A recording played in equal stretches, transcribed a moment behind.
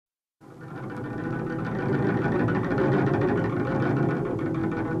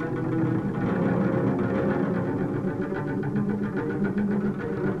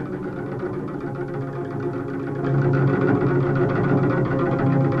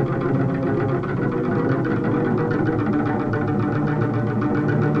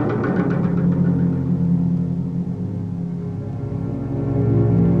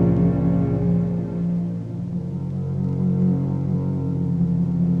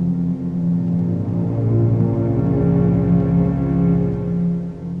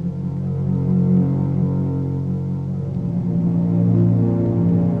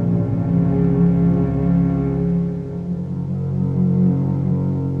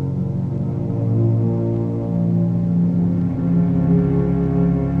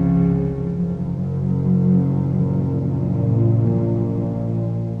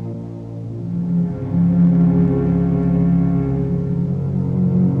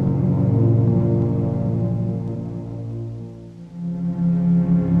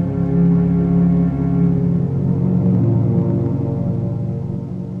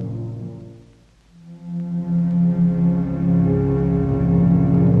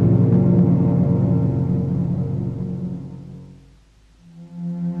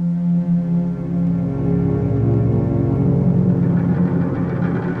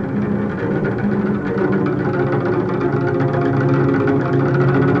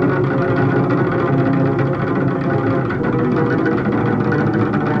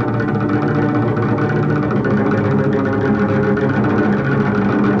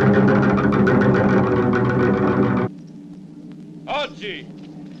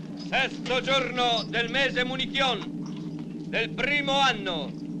Sesto giorno del mese Munichion, del primo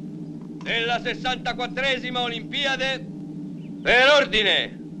anno della 64esima Olimpiade, per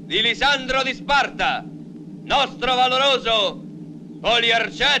ordine di Lisandro di Sparta, nostro valoroso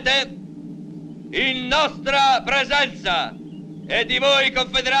poliarcete, in nostra presenza, e di voi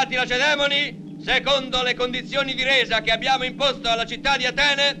confederati lacedemoni, secondo le condizioni di resa che abbiamo imposto alla città di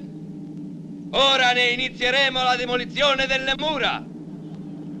Atene, ora ne inizieremo la demolizione delle mura.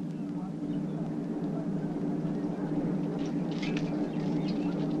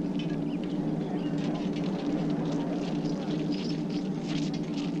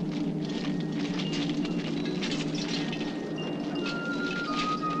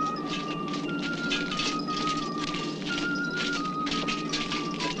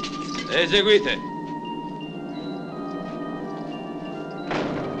 Eseguite.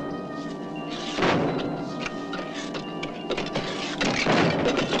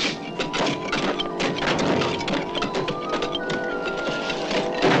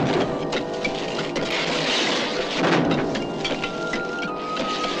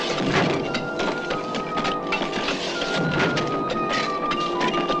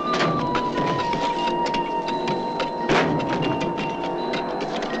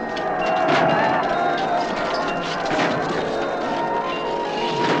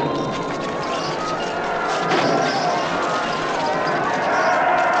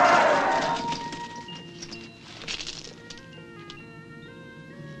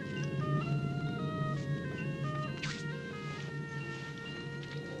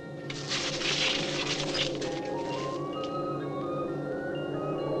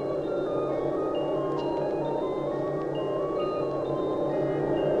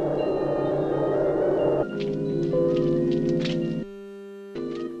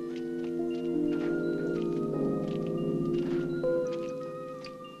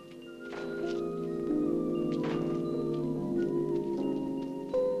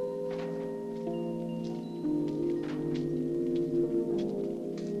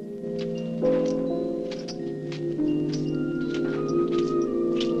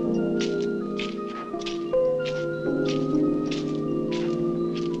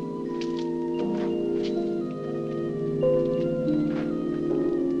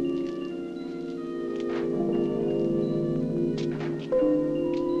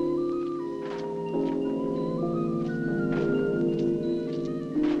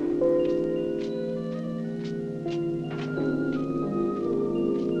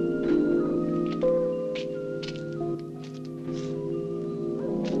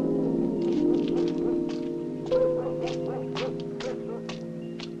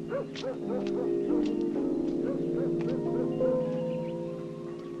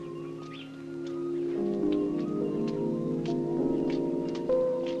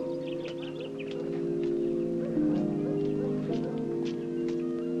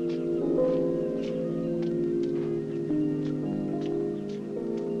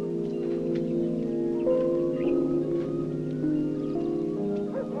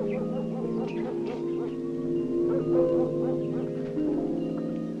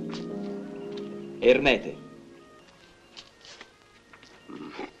 Ermete.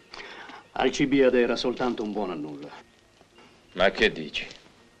 Alcibiade era soltanto un buono a nulla. Ma che dici?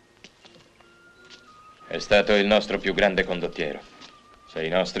 È stato il nostro più grande condottiero. Se i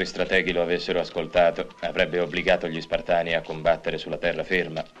nostri strateghi lo avessero ascoltato, avrebbe obbligato gli Spartani a combattere sulla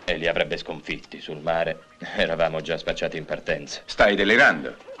terraferma e li avrebbe sconfitti. Sul mare eravamo già spacciati in partenza. Stai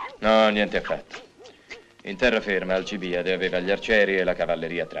delirando? No, niente affatto. In terraferma Alcibiade aveva gli arcieri e la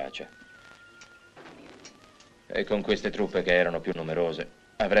cavalleria tracia. E con queste truppe che erano più numerose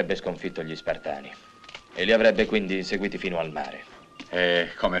avrebbe sconfitto gli Spartani e li avrebbe quindi inseguiti fino al mare.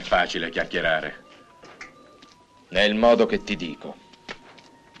 Com'è facile chiacchierare. Nel modo che ti dico,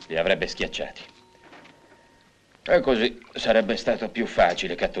 li avrebbe schiacciati. E così sarebbe stato più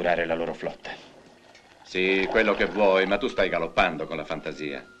facile catturare la loro flotta. Sì, quello che vuoi, ma tu stai galoppando con la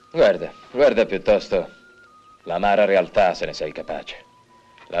fantasia. Guarda piuttosto l'amara realtà, se ne sei capace.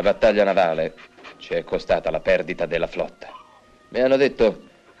 La battaglia navale ci è costata la perdita della flotta. Mi hanno detto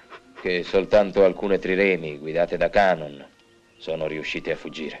che soltanto alcune triremi guidate da Canon sono riusciti a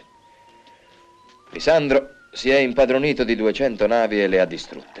fuggire. Lisandro si è impadronito di 200 navi e le ha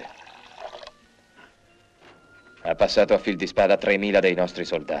distrutte. Ha passato a fil di spada 3.000 dei nostri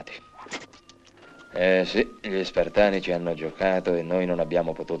soldati. Sì, gli Spartani ci hanno giocato e noi non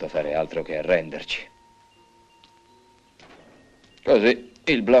abbiamo potuto fare altro che arrenderci. Così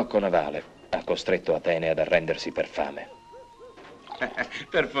il blocco navale ha costretto Atene ad arrendersi per fame.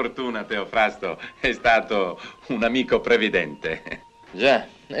 Per fortuna Teofrasto è stato un amico previdente. Già,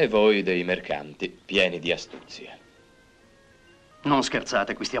 e voi dei mercanti, pieni di astuzia. Non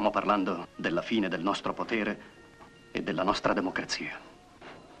scherzate, qui stiamo parlando della fine del nostro potere e della nostra democrazia.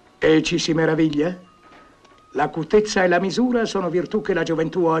 E ci si meraviglia? L'acutezza e la misura sono virtù che la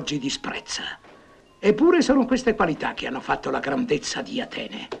gioventù oggi disprezza. Eppure sono queste qualità che hanno fatto la grandezza di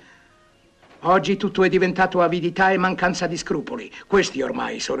Atene. Oggi tutto è diventato avidità e mancanza di scrupoli. Questi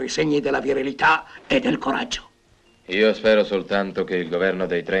ormai sono i segni della virilità e del coraggio. Io spero soltanto che il governo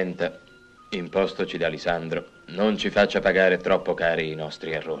dei 30, impostoci da Lisandro, non ci faccia pagare troppo cari i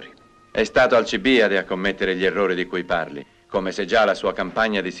nostri errori. È stato Alcibiade a commettere gli errori di cui parli, come se già la sua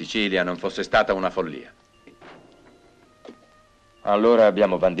campagna di Sicilia non fosse stata una follia. Allora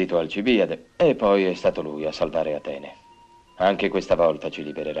abbiamo bandito Alcibiade e poi è stato lui a salvare Atene. Anche questa volta ci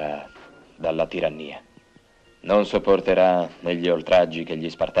libererà dalla tirannia. Non sopporterà né gli oltraggi che gli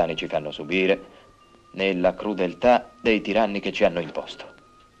spartani ci fanno subire, né la crudeltà dei tiranni che ci hanno imposto.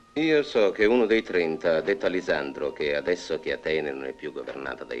 Io so che uno dei 30 ha detto a Lisandro che adesso che Atene non è più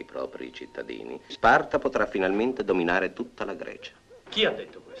governata dai propri cittadini, Sparta potrà finalmente dominare tutta la Grecia. Chi ha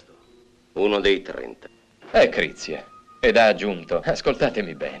detto questo? Uno dei 30. È Crizia. Ed ha aggiunto,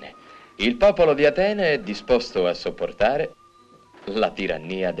 ascoltatemi bene, il popolo di Atene è disposto a sopportare la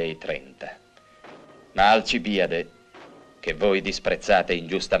tirannia dei 30. Ma Alcibiade, che voi disprezzate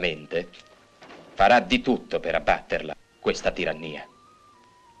ingiustamente, farà di tutto per abbatterla, questa tirannia.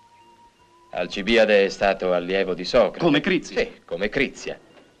 Alcibiade è stato allievo di Socrate. Come Crizia? Sì, come Crizia.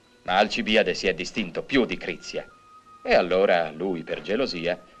 Ma Alcibiade si è distinto più di Crizia. E allora lui, per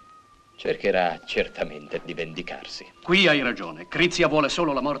gelosia, cercherà certamente di vendicarsi. Qui hai ragione. Crizia vuole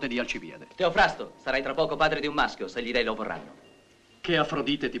solo la morte di Alcibiade. Teofrasto, sarai tra poco padre di un maschio, se gli dei lo vorranno. Che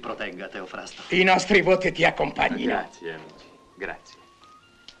Afrodite ti protegga, Teofrasto. I nostri voti ti accompagnino. Grazie, amici, grazie.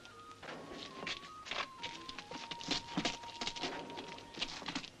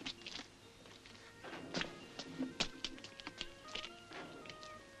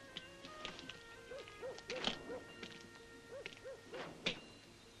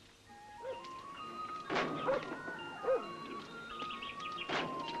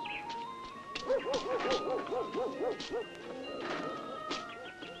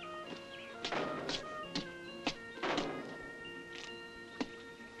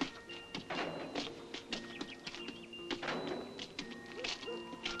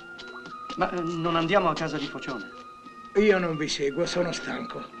 Ma non andiamo a casa di Focione? Io non vi seguo, sono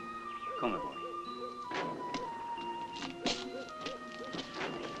stanco. Come vuoi.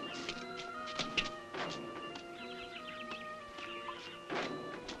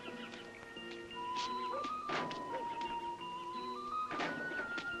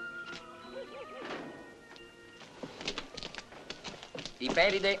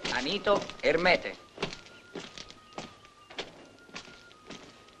 Iperide, Anito, Ermete.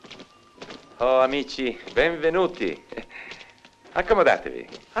 Oh, amici, benvenuti. Accomodatevi,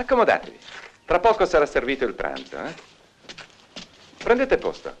 accomodatevi. Tra poco sarà servito il pranzo, eh? Prendete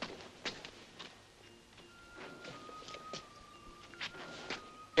posto.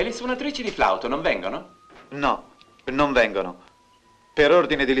 E le suonatrici di flauto non vengono? No, non vengono. Per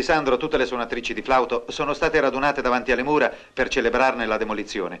ordine di Lisandro, tutte le suonatrici di flauto sono state radunate davanti alle mura per celebrarne la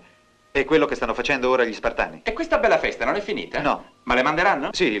demolizione. È quello che stanno facendo ora gli Spartani. E questa bella festa non è finita? No. Ma le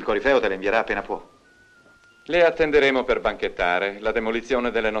manderanno? Sì, il corifeo te le invierà appena può. Le attenderemo per banchettare. La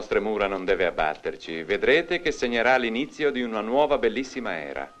demolizione delle nostre mura non deve abbatterci. Vedrete che segnerà l'inizio di una nuova bellissima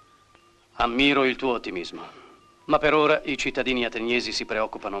era. Ammiro il tuo ottimismo. Ma per ora i cittadini ateniesi si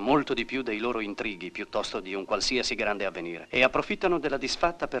preoccupano molto di più dei loro intrighi piuttosto di un qualsiasi grande avvenire e approfittano della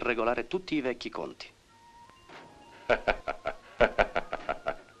disfatta per regolare tutti i vecchi conti.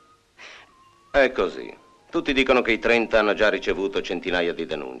 È così. Tutti dicono che i 30 hanno già ricevuto centinaia di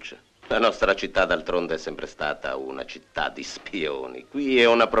denunce. La nostra città, d'altronde, è sempre stata una città di spioni. Qui è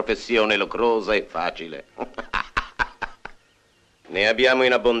una professione lucrosa e facile. Ne abbiamo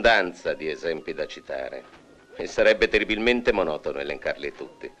in abbondanza di esempi da citare. E sarebbe terribilmente monotono elencarli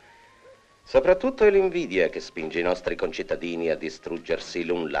tutti. Soprattutto è l'invidia che spinge i nostri concittadini a distruggersi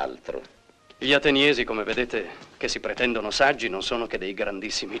l'un l'altro. Gli ateniesi, come vedete, che si pretendono saggi, non sono che dei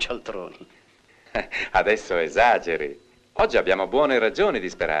grandissimi cialtroni. Adesso esageri. Oggi abbiamo buone ragioni di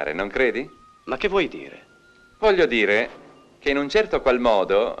sperare, non credi? Ma che vuoi dire? Voglio dire che in un certo qual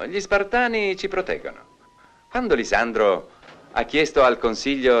modo gli Spartani ci proteggono. Quando Lisandro ha chiesto al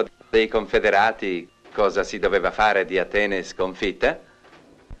Consiglio dei Confederati cosa si doveva fare di Atene sconfitta,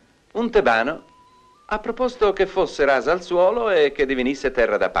 un tebano ha proposto che fosse rasa al suolo e che divenisse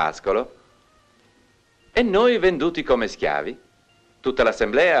terra da pascolo. E noi venduti come schiavi. Tutta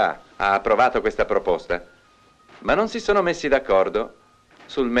l'assemblea ha approvato questa proposta, ma non si sono messi d'accordo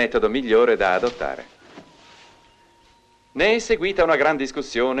sul metodo migliore da adottare. Ne è seguita una gran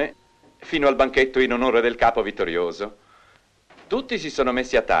discussione fino al banchetto in onore del capo vittorioso. Tutti si sono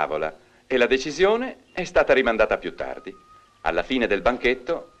messi a tavola e la decisione è stata rimandata più tardi. Alla fine del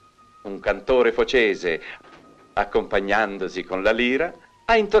banchetto, un cantore focese, accompagnandosi con la lira,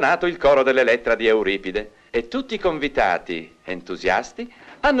 ha intonato il coro delle lettere di Euripide e tutti i convitati, entusiasti,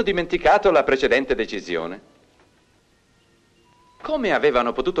 hanno dimenticato la precedente decisione. Come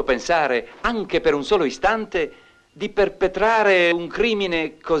avevano potuto pensare, anche per un solo istante, di perpetrare un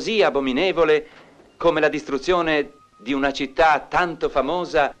crimine così abominevole come la distruzione di una città tanto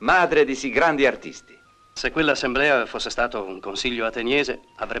famosa, madre di sì grandi artisti? Se quell'assemblea fosse stato un consiglio ateniese,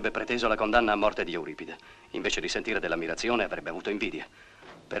 avrebbe preteso la condanna a morte di Euripide. Invece di sentire dell'ammirazione, avrebbe avuto invidia.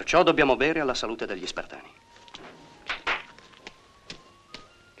 Perciò dobbiamo bere alla salute degli Spartani.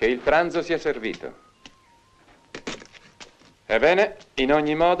 Che il pranzo sia servito. Ebbene, in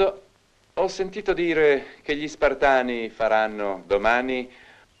ogni modo, ho sentito dire che gli Spartani faranno domani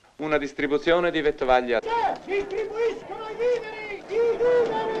una distribuzione di vettovaglia. Distribuiscono i viveri! I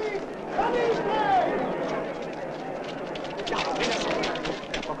viveri!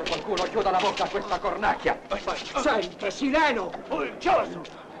 Come qualcuno chiuda la bocca a questa cornacchia. Sempre sileno! Pulcioso!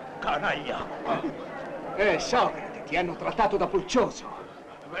 Canaglia! Socrate, ti hanno trattato da pulcioso.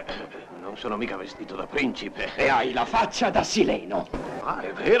 Non sono mica vestito da principe. E hai la faccia da sileno. Ah,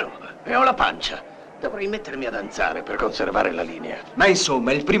 è vero. E ho la pancia. Dovrei mettermi a danzare per conservare la linea. Ma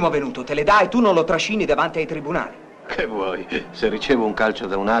insomma, il primo venuto te le dà e tu non lo trascini davanti ai tribunali. Che vuoi? Se ricevo un calcio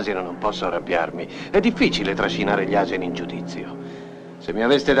da un asino non posso arrabbiarmi. È difficile trascinare gli asini in giudizio. Se mi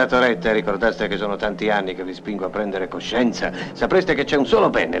aveste dato retta e ricordaste che sono tanti anni che vi spingo a prendere coscienza, sapreste che c'è un solo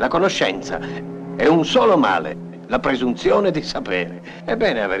bene, la conoscenza, e un solo male, la presunzione di sapere. È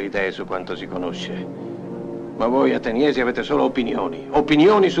bene avere idee su quanto si conosce. Ma voi ateniesi avete solo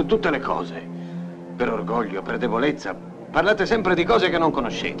opinioni su tutte le cose. Per orgoglio, per debolezza, parlate sempre di cose che non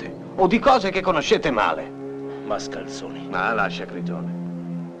conoscete, o di cose che conoscete male. Mascalzoni. Ma lascia, Critone.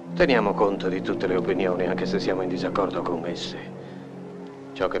 Teniamo conto di tutte le opinioni, anche se siamo in disaccordo con esse.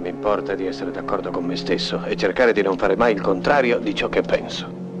 Ciò che mi importa è di essere d'accordo con me stesso e cercare di non fare mai il contrario di ciò che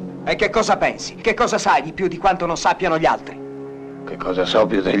penso. E che cosa pensi? Che cosa sai di più di quanto non sappiano gli altri? Che cosa so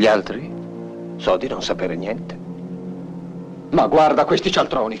più degli altri? So di non sapere niente. Ma guarda questi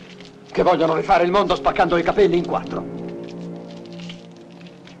cialtroni, che vogliono rifare il mondo spaccando i capelli in quattro.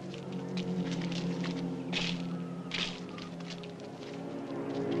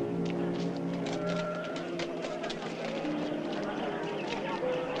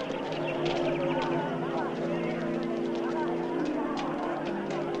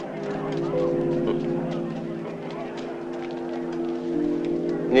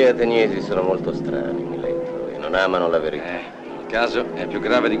 Gli ateniesi sono molto strani, Mileto, e non amano la verità. Il caso è più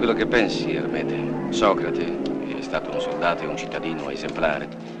grave di quello che pensi, Ermete. Socrate, che è stato un soldato e un cittadino esemplare,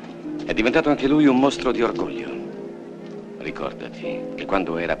 è diventato anche lui un mostro di orgoglio. Ricordati che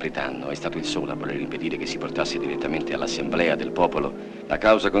quando era Pritanno è stato il solo a voler impedire che si portasse direttamente all'assemblea del popolo la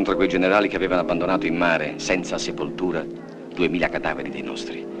causa contro quei generali che avevano abbandonato in mare, senza sepoltura, 2000 cadaveri dei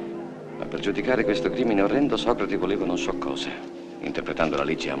nostri. Ma per giudicare questo crimine orrendo, Socrate voleva non so cosa, interpretando la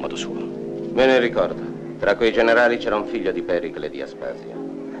legge a modo suo. Me ne ricordo. Tra quei generali c'era un figlio di Pericle e di Aspasia.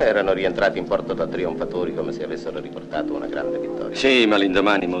 Erano rientrati in porto da trionfatori come se avessero riportato una grande vittoria. Sì, ma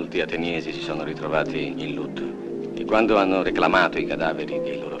l'indomani molti ateniesi si sono ritrovati in lutto. E quando hanno reclamato i cadaveri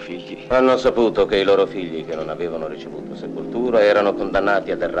dei loro figli... Hanno saputo che i loro figli, che non avevano ricevuto sepoltura, erano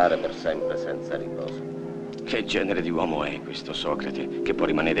condannati ad errare per sempre senza riposo. Che genere di uomo è questo Socrate, che può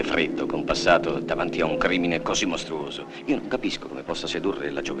rimanere freddo, compassato davanti a un crimine così mostruoso? Io non capisco come possa sedurre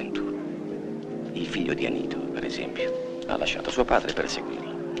la gioventù. Il figlio di Anito, per esempio, ha lasciato suo padre per seguirlo.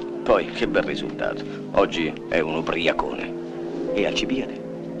 Poi, che bel risultato. Oggi è un ubriacone. E Alcibiade,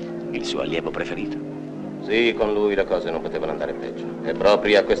 il suo allievo preferito. Sì, con lui le cose non potevano andare peggio. È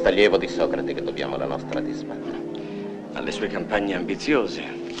proprio a questo allievo di Socrate che dobbiamo la nostra disfatta. Alle sue campagne ambiziose,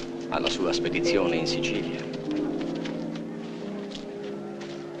 alla sua spedizione in Sicilia.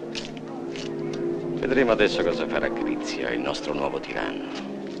 Vedremo adesso cosa farà Crizia, il nostro nuovo tiranno.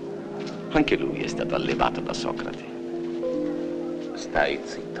 Anche lui è stato allevato da Socrate. Stai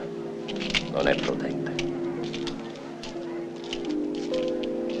zitto. Non è prudente.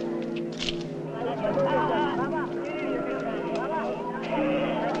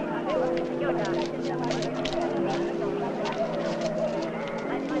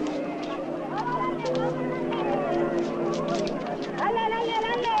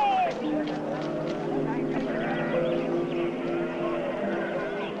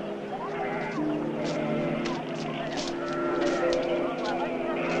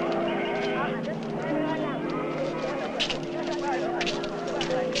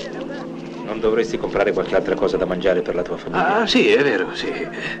 Non dovresti comprare qualche altra cosa da mangiare per la tua famiglia? Ah, sì, è vero, sì.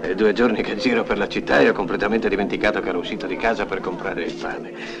 È 2 giorni che giro per la città e ho completamente dimenticato che ero uscito di casa per comprare il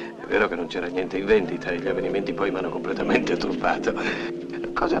pane. È vero che non c'era niente in vendita e gli avvenimenti poi mi hanno completamente turbato.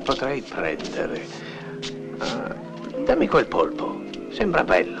 Cosa potrei prendere? Ah, dammi quel polpo, sembra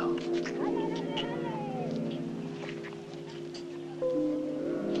bello.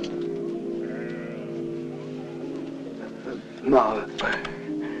 Ma...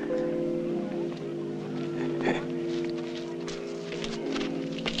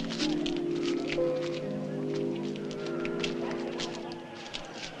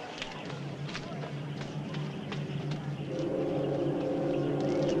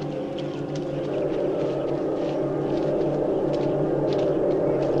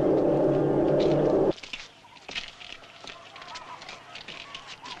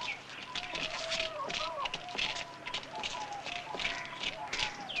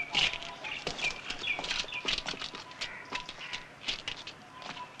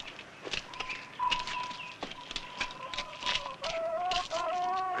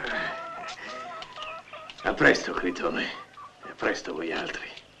 A presto, Critone. E a presto voi altri.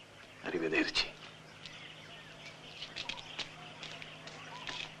 Arrivederci.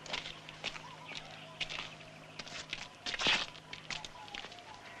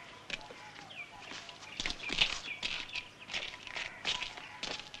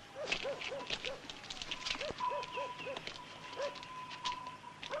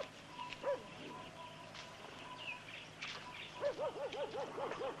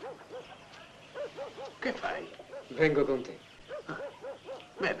 Che fai? Vengo con te.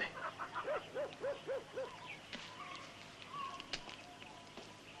 Bene.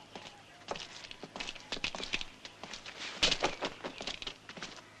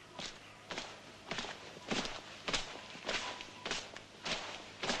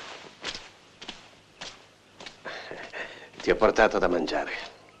 Ti ho portato da mangiare.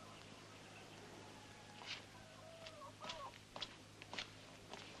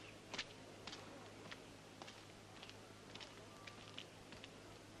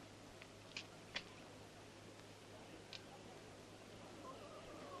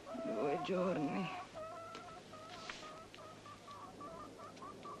 2 giorni.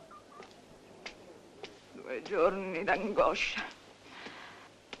 Due giorni d'angoscia.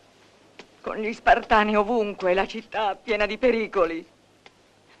 Con gli spartani ovunque, la città piena di pericoli.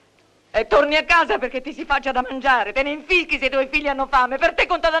 E torni a casa perché ti si faccia da mangiare, te ne infischi se i tuoi figli hanno fame, per te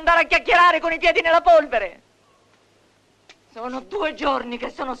conta ad andare a chiacchierare con i piedi nella polvere. Sono 2 giorni che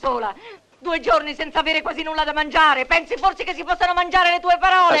sono sola, 2 giorni senza avere quasi nulla da mangiare. Pensi forse che si possano mangiare le tue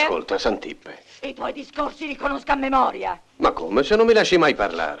parole? Ascolta, Santippe. I tuoi discorsi li conosco a memoria. Ma come, se non mi lasci mai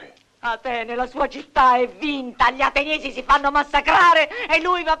parlare? Atene, la sua città è vinta, gli ateniesi si fanno massacrare e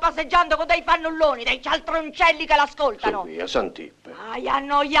lui va passeggiando con dei fannulloni, dei cialtroncelli che l'ascoltano. Su via, Santippe. Hai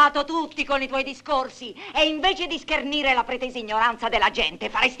annoiato tutti con i tuoi discorsi e invece di schernire la pretesa ignoranza della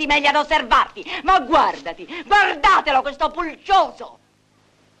gente faresti meglio ad osservarti. Ma guardati, guardatelo questo pulcioso!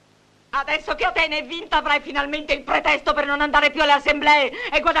 Adesso che Atene è vinta avrai finalmente il pretesto per non andare più alle assemblee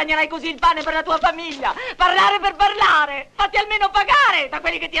e guadagnerai così il pane per la tua famiglia. Parlare per parlare, fatti almeno pagare da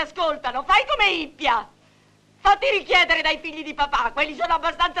quelli che ti ascoltano, fai come Ippia. Fatti richiedere dai figli di papà, quelli sono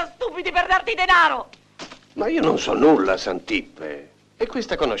abbastanza stupidi per darti denaro. Ma io non so nulla, Santippe. E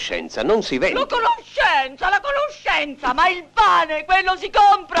questa conoscenza non si vende. La conoscenza, ma il pane, quello si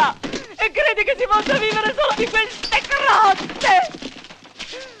compra. E credi che si possa vivere solo di queste croste?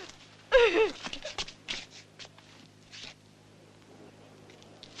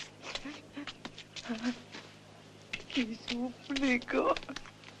 Ti supplico.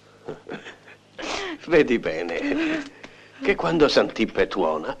 Vedi bene che quando Santippe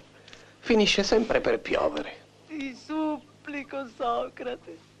tuona finisce sempre per piovere. Ti supplico,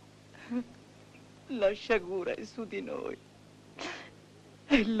 Socrate. La sciagura è su di noi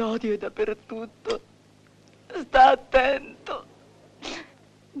e l'odio è dappertutto. Sta attento.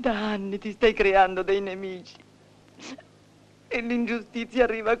 Da anni ti stai creando dei nemici e l'ingiustizia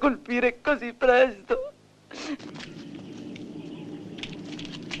arriva a colpire così presto.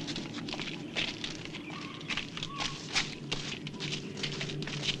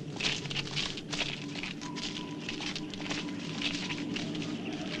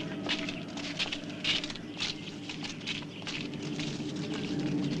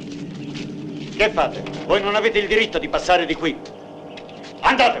 Che fate? Voi non avete il diritto di passare di qui.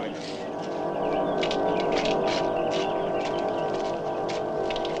 Andatevene!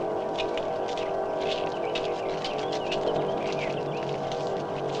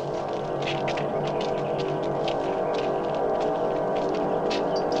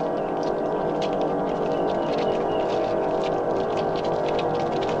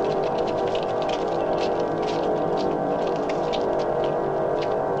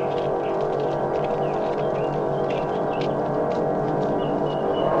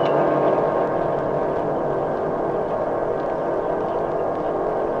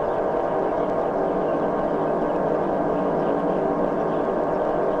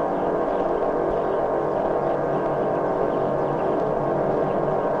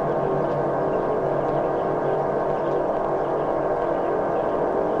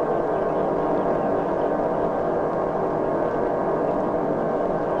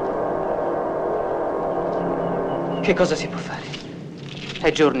 Che cosa si può fare?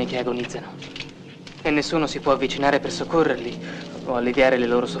 È giorni che agonizzano e nessuno si può avvicinare per soccorrerli o alleviare le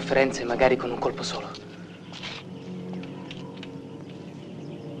loro sofferenze, magari con un colpo solo.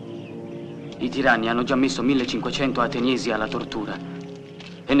 I tiranni hanno già messo 1500 ateniesi alla tortura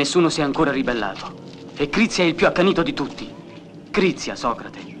e nessuno si è ancora ribellato. E Crizia è il più accanito di tutti. Crizia,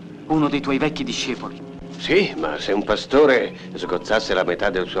 Socrate, uno dei tuoi vecchi discepoli. Sì, ma se un pastore sgozzasse la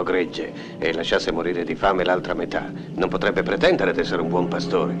metà del suo gregge e lasciasse morire di fame l'altra metà, non potrebbe pretendere di essere un buon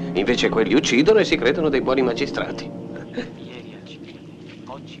pastore. Invece quelli uccidono e si credono dei buoni magistrati. Ieri Alcibia,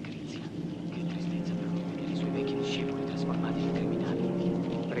 oggi Crizia. Che tristezza per lui e i suoi vecchi discepoli trasformati in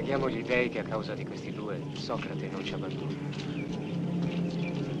criminali. Preghiamo gli dei che a causa di questi due Socrate non ci abbandoni.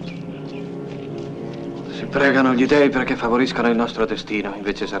 Si pregano gli dei perché favoriscano il nostro destino,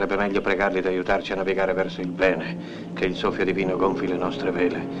 invece sarebbe meglio pregarli di aiutarci a navigare verso il bene, che il soffio divino gonfi le nostre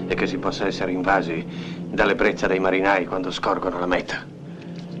vele e che si possa essere invasi dall'ebbrezza dei marinai quando scorgono la meta.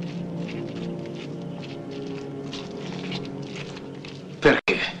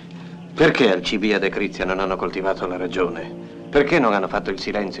 Perché? Perché Alcibiade e Crizia non hanno coltivato la ragione? Perché non hanno fatto il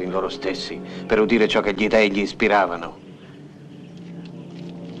silenzio in loro stessi per udire ciò che gli dei gli ispiravano?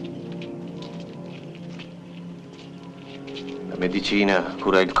 La medicina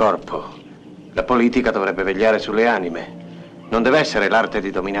cura il corpo. La politica dovrebbe vegliare sulle anime. Non deve essere l'arte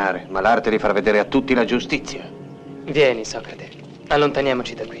di dominare, ma l'arte di far vedere a tutti la giustizia. Vieni, Socrate.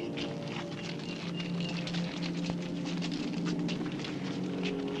 Allontaniamoci da qui.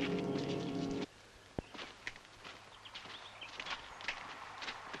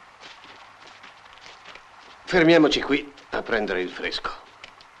 Fermiamoci qui a prendere il fresco.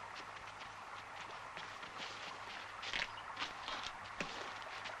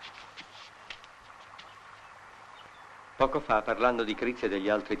 Poco fa, parlando di Crizia e degli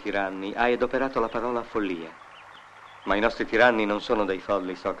altri tiranni, hai adoperato la parola follia. Ma i nostri tiranni non sono dei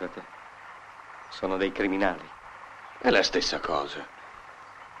folli, Socrate. Sono dei criminali. È la stessa cosa.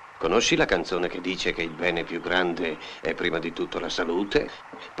 Conosci la canzone che dice che il bene più grande è prima di tutto la salute,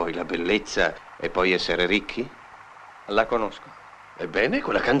 poi la bellezza e poi essere ricchi? La conosco. Ebbene,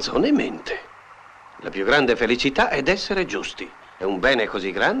 quella canzone mente. La più grande felicità è essere giusti. È un bene così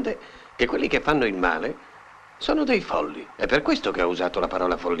grande che quelli che fanno il male sono dei folli. È per questo che ho usato la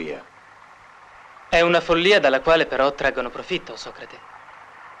parola follia. È una follia dalla quale però traggono profitto, Socrate.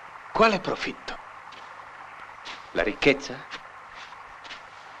 Quale profitto? La ricchezza?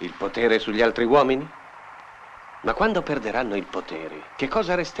 Il potere sugli altri uomini? Ma quando perderanno il potere, che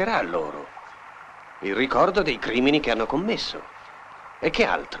cosa resterà a loro? Il ricordo dei crimini che hanno commesso. E che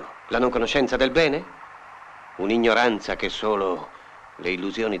altro? La non conoscenza del bene? Un'ignoranza che solo le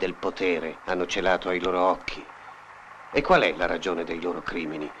illusioni del potere hanno celato ai loro occhi. E qual è la ragione dei loro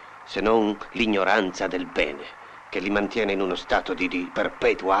crimini, se non l'ignoranza del bene, che li mantiene in uno stato di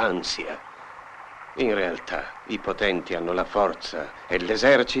perpetua ansia? In realtà, i potenti hanno la forza e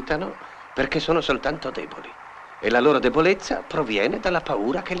l'esercitano perché sono soltanto deboli. E la loro debolezza proviene dalla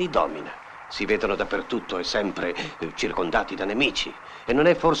paura che li domina. Si vedono dappertutto e sempre circondati da nemici. E non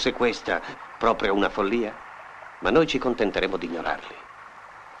è forse questa proprio una follia? Ma noi ci contenteremo di ignorarli.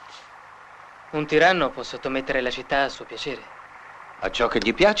 Un tiranno può sottomettere la città a suo piacere. A ciò che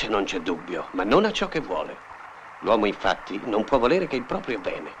gli piace non c'è dubbio, ma non a ciò che vuole. L'uomo infatti non può volere che il proprio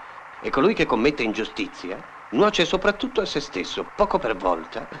bene. E colui che commette ingiustizia nuoce soprattutto a se stesso. Poco per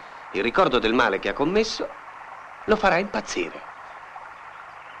volta il ricordo del male che ha commesso lo farà impazzire.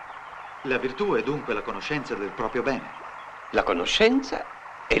 La virtù è dunque la conoscenza del proprio bene. La conoscenza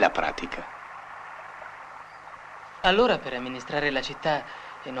e la pratica. Allora, per amministrare la città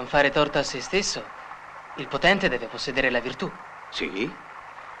e non fare torto a se stesso, il potente deve possedere la virtù. Sì,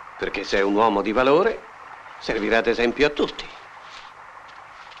 perché se è un uomo di valore, servirà ad esempio a tutti.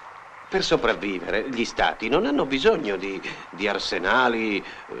 Per sopravvivere, gli stati non hanno bisogno di arsenali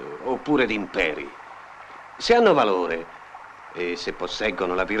oppure di imperi. Se hanno valore e se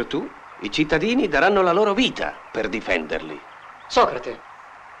posseggono la virtù, i cittadini daranno la loro vita per difenderli. Socrate,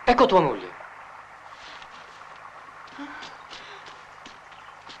 ecco tua moglie.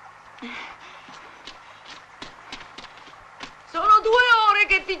 Sono 2 ore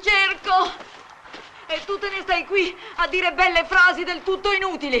che ti cerco e tu te ne stai qui a dire belle frasi del tutto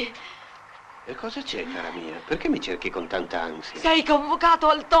inutili. E cosa c'è, cara mia? Perché mi cerchi con tanta ansia? Sei convocato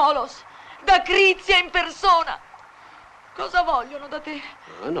al Tolos da Crizia in persona. Cosa vogliono da te?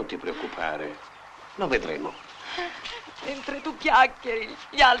 Non ti preoccupare, lo vedremo. Mentre tu chiacchieri,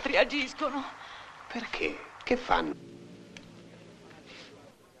 gli altri agiscono. Perché? Che fanno?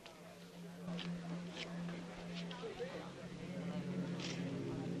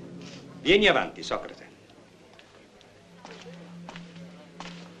 Vieni avanti, Socrate.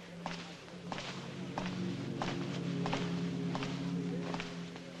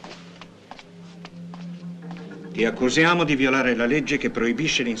 Ti accusiamo di violare la legge che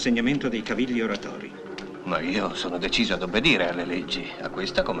proibisce l'insegnamento dei cavigli oratori. Ma io sono deciso ad obbedire alle leggi, a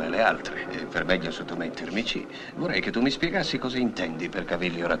questa come alle altre. E per meglio sottomettermici, vorrei che tu mi spiegassi cosa intendi per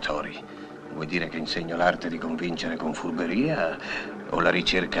cavigli oratori. Vuoi dire che insegno l'arte di convincere con furberia o la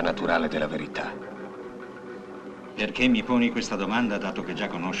ricerca naturale della verità? Perché mi poni questa domanda dato che già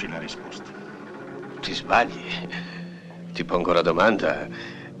conosci la risposta? Ti sbagli. Ti pongo la domanda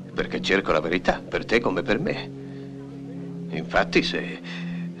perché cerco la verità, per te come per me. Infatti, se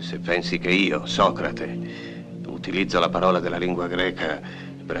pensi che io, Socrate, utilizzo la parola della lingua greca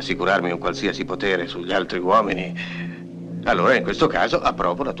per assicurarmi un qualsiasi potere sugli altri uomini, allora in questo caso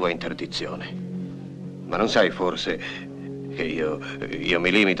approvo la tua interdizione. Ma non sai forse che io mi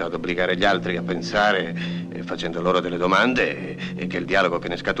limito ad obbligare gli altri a pensare facendo loro delle domande e che il dialogo che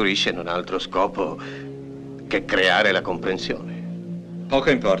ne scaturisce non ha altro scopo che creare la comprensione. Poco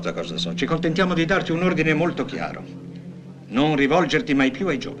importa cosa so, ci contentiamo di darti un ordine molto chiaro. Non rivolgerti mai più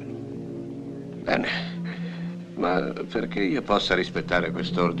ai giovani. Bene, ma perché io possa rispettare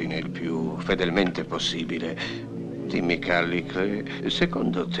quest'ordine il più fedelmente possibile, dimmi, Callicle,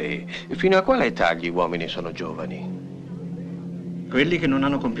 secondo te, fino a quale età gli uomini sono giovani? Quelli che non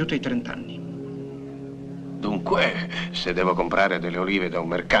hanno compiuto i 30 anni. Dunque, se devo comprare delle olive da un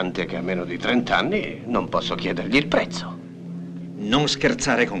mercante che ha meno di 30 anni, non posso chiedergli il prezzo. Non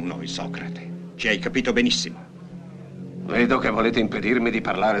scherzare con noi, Socrate. Ci hai capito benissimo. Vedo che volete impedirmi di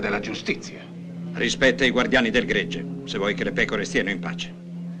parlare della giustizia. Rispetta i guardiani del gregge, se vuoi che le pecore stiano in pace.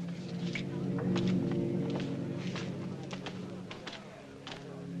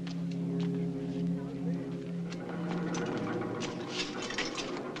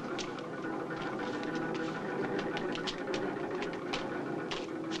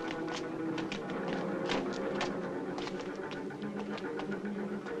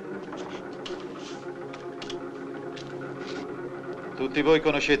 Tutti voi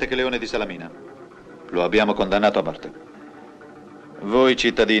conoscete che Leone di Salamina. Lo abbiamo condannato a morte. Voi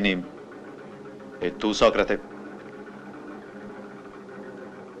cittadini e tu, Socrate,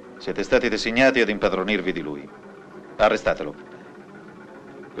 siete stati designati ad impadronirvi di lui. Arrestatelo.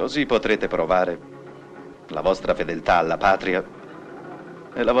 Così potrete provare la vostra fedeltà alla patria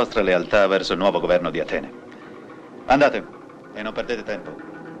e la vostra lealtà verso il nuovo governo di Atene. Andate e non perdete tempo.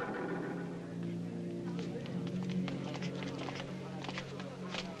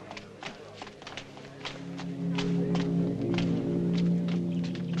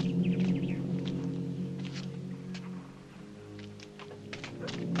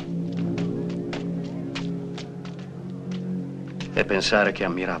 E pensare che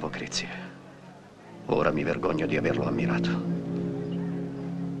ammiravo Crizia. Ora mi vergogno di averlo ammirato.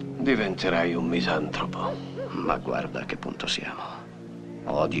 Diventerai un misantropo. Ma guarda a che punto siamo.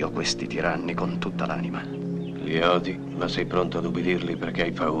 Odio questi tiranni con tutta l'anima. Li odi, ma sei pronto ad ubbidirli perché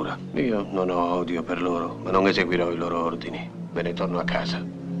hai paura. Io non ho odio per loro, ma non eseguirò i loro ordini. Me ne torno a casa.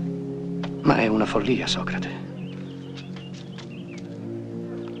 Ma è una follia, Socrate.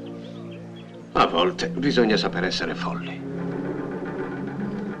 A volte bisogna saper essere folli.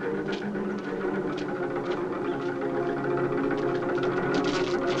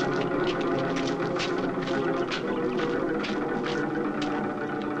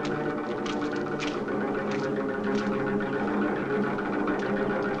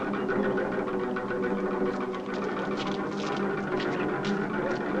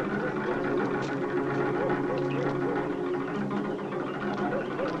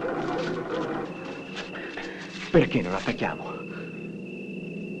 Perché non attacchiamo?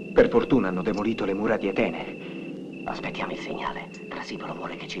 Per fortuna hanno demolito le mura di Atene. Aspettiamo il segnale. Trasibolo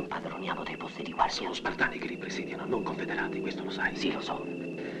vuole che ci impadroniamo dei posti di guardia. Sono spartani che li presidiano, non confederati, questo lo sai. Sì, lo so.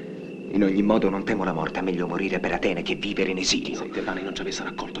 In ogni modo non temo la morte, è meglio morire per Atene che vivere in esilio. Se i tebani non ci avessero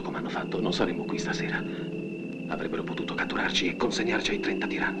accolto come hanno fatto, non saremmo qui stasera. Avrebbero potuto catturarci e consegnarci ai 30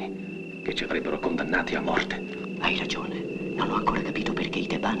 tiranni, che ci avrebbero condannati a morte. Hai ragione. Non ho ancora capito perché i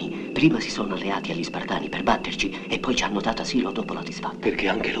tebani prima si sono alleati agli Spartani per batterci e poi ci hanno dato asilo dopo la disfatta. Perché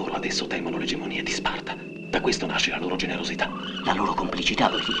anche loro adesso temono l'egemonia di Sparta. Da questo nasce la loro generosità. La loro complicità,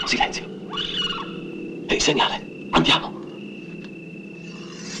 vuoi dire? Silenzio. Ehi, segnale. Andiamo.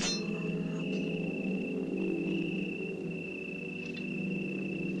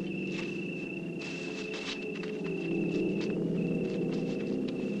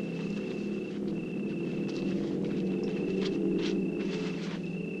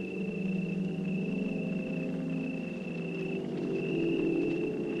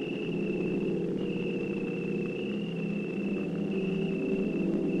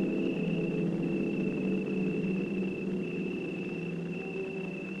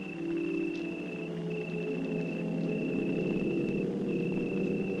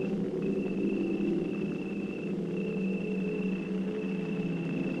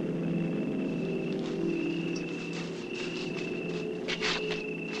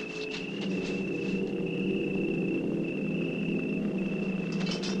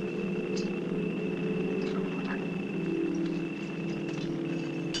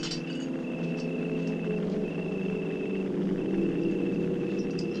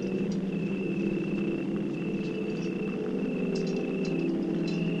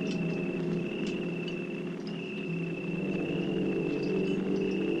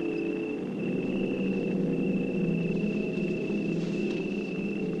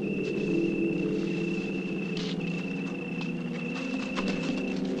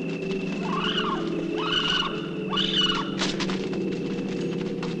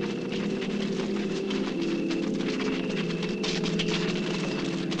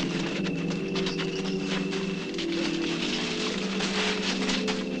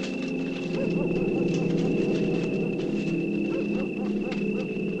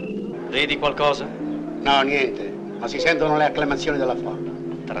 Vedi qualcosa? No, niente, ma si sentono le acclamazioni della folla.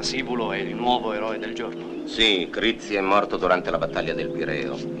 Trasibulo è il nuovo eroe del giorno. Sì, Crizia è morto durante la battaglia del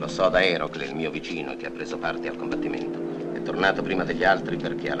Pireo. Lo so da Erocle, il mio vicino, che ha preso parte al combattimento. È tornato prima degli altri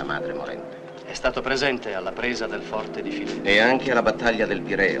perché ha la madre morente. È stato presente alla presa del forte di Filippo. E anche alla battaglia del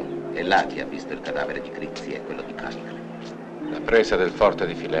Pireo. È là che ha visto il cadavere di Crizia e quello di Calicle. La presa del forte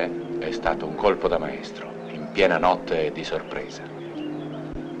di Filè è stato un colpo da maestro, in piena notte e di sorpresa.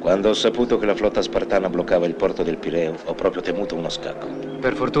 Quando ho saputo che la flotta spartana bloccava il porto del Pireo, ho proprio temuto uno scacco.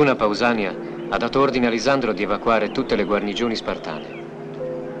 Per fortuna Pausania ha dato ordine a Lisandro di evacuare tutte le guarnigioni spartane.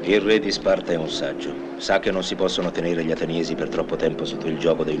 Il re di Sparta è un saggio. Sa che non si possono tenere gli ateniesi per troppo tempo sotto il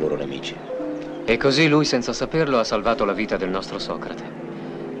gioco dei loro nemici. E così lui, senza saperlo, ha salvato la vita del nostro Socrate.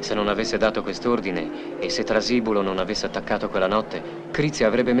 Se non avesse dato quest'ordine e se Trasibulo non avesse attaccato quella notte, Crizia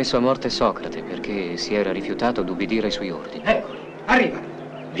avrebbe messo a morte Socrate perché si era rifiutato d'ubbidire ai suoi ordini. Eccoli, arrivano.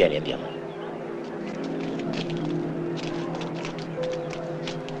 Vieni, andiamo.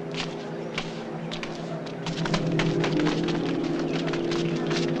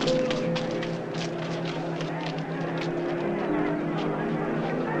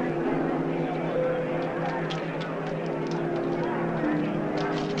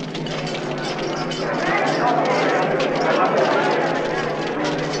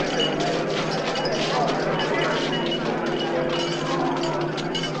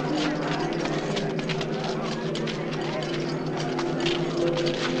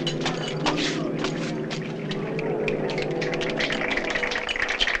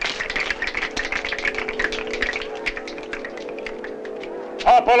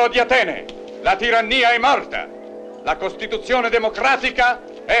 Popolo di Atene, la tirannia è morta, la Costituzione democratica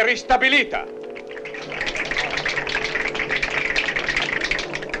è ristabilita.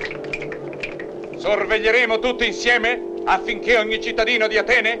 Sorveglieremo tutti insieme affinché ogni cittadino di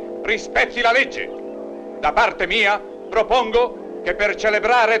Atene rispetti la legge. Da parte mia propongo che per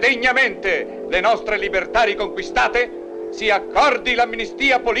celebrare degnamente le nostre libertà riconquistate si accordi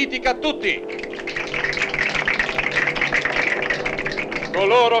l'amnistia politica a tutti.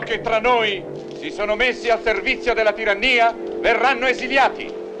 Coloro che tra noi si sono messi al servizio della tirannia verranno esiliati.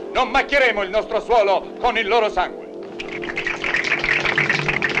 Non macchieremo il nostro suolo con il loro sangue.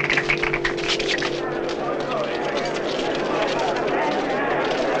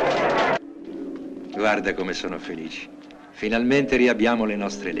 Guarda come sono felici. Finalmente riabbiamo le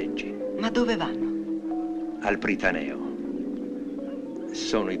nostre leggi. Ma dove vanno? Al Pritaneo.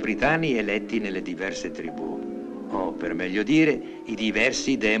 Sono i pritani eletti nelle diverse tribù. O, per meglio dire, i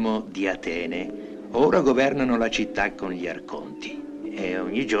diversi demo di Atene. Ora governano la città con gli arconti. E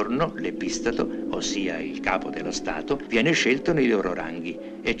ogni giorno l'epistato, ossia il capo dello Stato, viene scelto nei loro ranghi.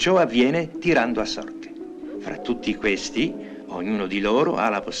 E ciò avviene tirando a sorte. Fra tutti questi, ognuno di loro ha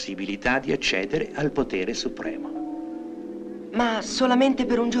la possibilità di accedere al potere supremo. Ma solamente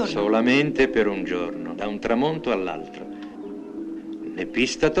per un giorno? Solamente per un giorno, da un tramonto all'altro.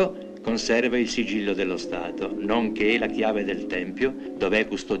 L'epistato conserva il sigillo dello Stato, nonché la chiave del tempio dove è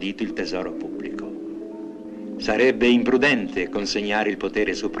custodito il tesoro pubblico. Sarebbe imprudente consegnare il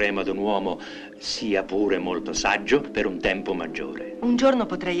potere supremo ad un uomo, sia pure molto saggio, per un tempo maggiore. Un giorno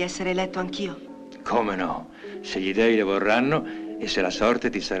potrei essere eletto anch'io. Come no? Se gli dei lo vorranno e se la sorte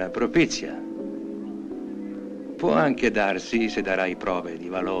ti sarà propizia. Può anche darsi, se darai prove di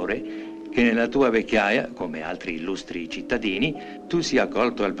valore, che nella tua vecchiaia, come altri illustri cittadini, tu sia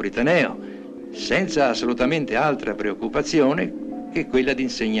accolto al Pritaneo, senza assolutamente altra preoccupazione che quella di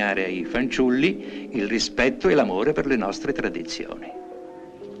insegnare ai fanciulli il rispetto e l'amore per le nostre tradizioni.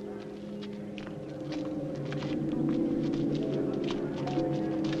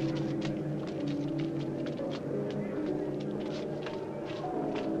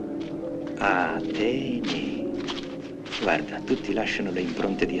 Atene. Guarda, tutti lasciano le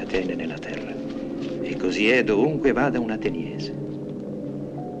impronte di Atene nella terra. E così è dovunque vada un ateniese.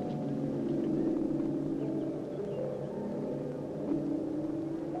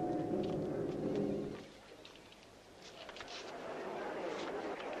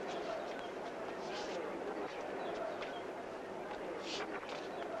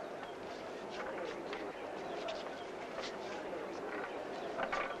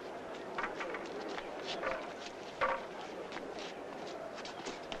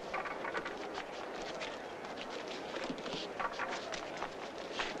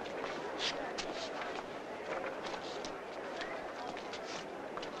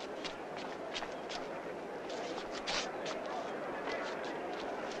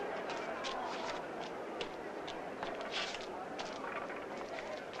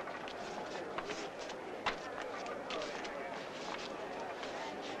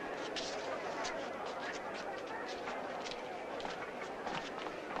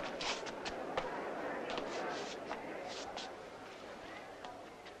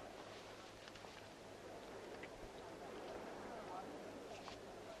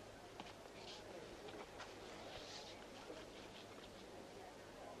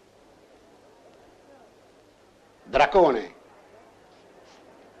 Dracone.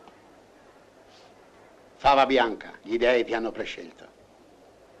 Fava bianca, gli dei ti hanno prescelto.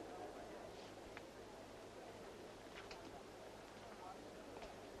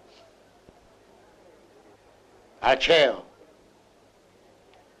 Aceo.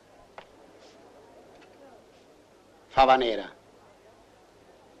 Fava nera.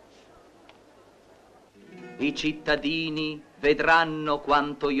 I cittadini vedranno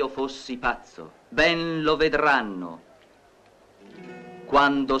quanto io fossi pazzo, ben lo vedranno,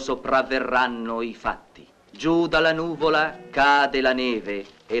 quando sopravverranno i fatti. Giù dalla nuvola cade la neve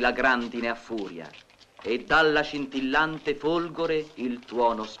e la grandine affuria, e dalla scintillante folgore il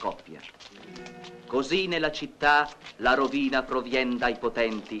tuono scoppia. Così nella città la rovina provien dai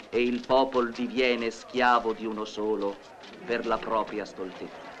potenti e il popol diviene schiavo di uno solo per la propria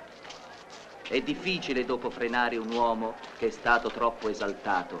stoltezza. È difficile dopo frenare un uomo che è stato troppo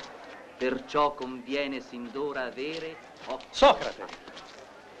esaltato, perciò conviene sin d'ora avere... Socrate,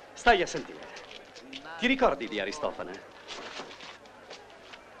 stai a sentire. Ti ricordi di Aristofane?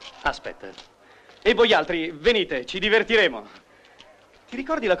 Aspetta. E voi altri, venite, ci divertiremo. Ti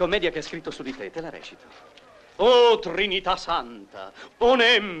ricordi la commedia che ha scritto su di te? Te la recito. O Trinità Santa, o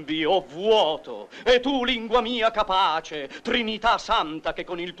nembi, o vuoto, e tu, lingua mia capace, Trinità Santa, che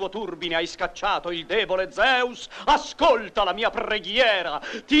con il tuo turbine hai scacciato il debole Zeus, ascolta la mia preghiera,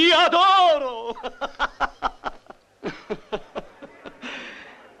 ti adoro!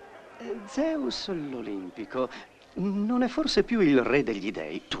 Zeus l'Olimpico non è forse più il re degli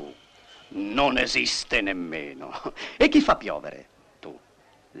dei? Tu non esiste nemmeno. E chi fa piovere? Tu.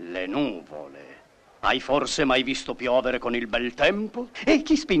 Le nuvole. Hai forse mai visto piovere con il bel tempo? E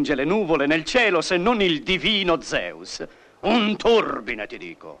chi spinge le nuvole nel cielo se non il divino Zeus? Un turbine, ti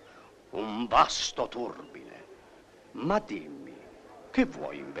dico. Un vasto turbine. Ma dimmi, che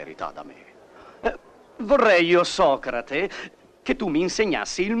vuoi in verità da me? Vorrei io, Socrate, che tu mi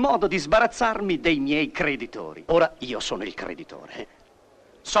insegnassi il modo di sbarazzarmi dei miei creditori. Ora io sono il creditore.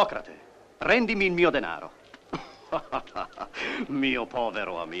 Socrate, rendimi il mio denaro. Mio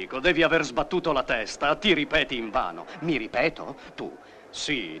povero amico, devi aver sbattuto la testa. Ti ripeti invano. Mi ripeto? Tu?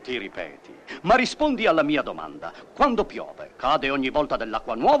 Sì, ti ripeti. Ma rispondi alla mia domanda. Quando piove, cade ogni volta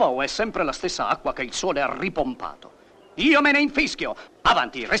dell'acqua nuova o è sempre la stessa acqua che il sole ha ripompato? Io me ne infischio.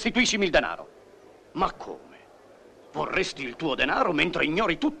 Avanti, restituiscimi il denaro. Ma come? Vorresti il tuo denaro mentre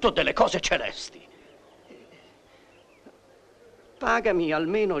ignori tutto delle cose celesti? Pagami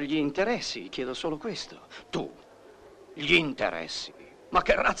almeno gli interessi, chiedo solo questo. Tu, gli interessi. Ma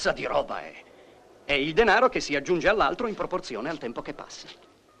che razza di roba è? È il denaro che si aggiunge all'altro in proporzione al tempo che passa.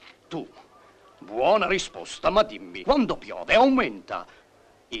 Tu, buona risposta, ma dimmi, quando piove aumenta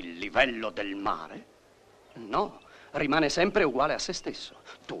il livello del mare? No, rimane sempre uguale a se stesso.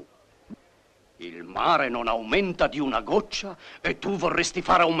 Tu, il mare non aumenta di una goccia e tu vorresti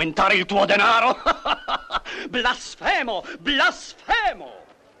far aumentare il tuo denaro? Blasfemo! Blasfemo!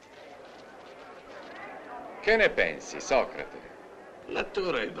 Che ne pensi, Socrate?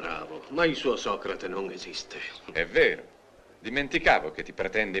 L'attore è bravo, ma il suo Socrate non esiste. È vero. Dimenticavo che ti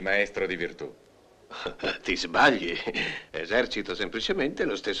pretendi maestro di virtù. Ti sbagli. Esercito semplicemente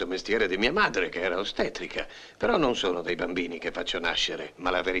lo stesso mestiere di mia madre, che era ostetrica. Però non sono dei bambini che faccio nascere,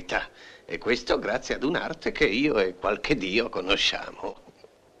 ma la verità. E questo grazie ad un'arte che io e qualche dio conosciamo.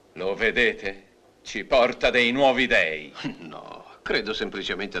 Lo vedete? Ci porta dei nuovi dei. No, credo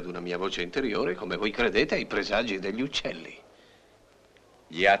semplicemente ad una mia voce interiore, come voi credete ai presagi degli uccelli.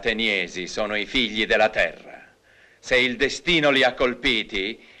 Gli ateniesi sono i figli della terra. Se il destino li ha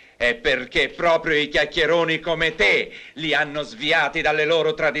colpiti, è perché proprio i chiacchieroni come te li hanno sviati dalle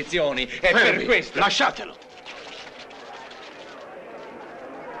loro tradizioni. E per questo... Lasciatelo!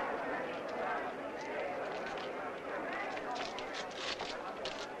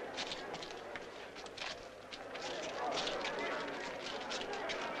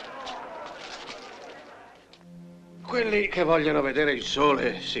 Quelli che vogliono vedere il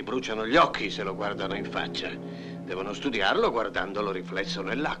sole si bruciano gli occhi se lo guardano in faccia. Devono studiarlo guardandolo riflesso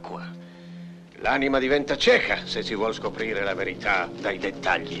nell'acqua. L'anima diventa cieca se si vuol scoprire la verità dai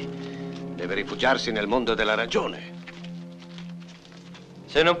dettagli. Deve rifugiarsi nel mondo della ragione.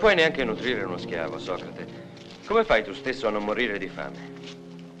 Se non puoi neanche nutrire uno schiavo, Socrate, come fai tu stesso a non morire di fame?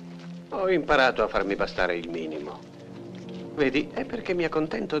 Ho imparato a farmi bastare il minimo. Vedi, è perché mi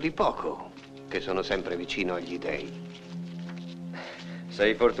accontento di poco che sono sempre vicino agli dei.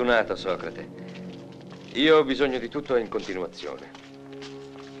 Sei fortunato, Socrate. Io ho bisogno di tutto in continuazione.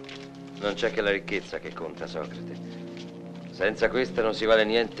 Non c'è che la ricchezza che conta, Socrate. Senza questa non si vale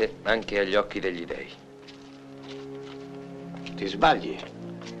niente anche agli occhi degli dei. Ti sbagli.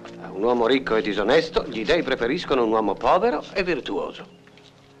 un uomo ricco e disonesto, gli dei preferiscono un uomo povero e virtuoso.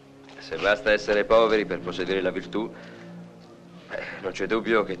 Se basta essere poveri per possedere la virtù, non c'è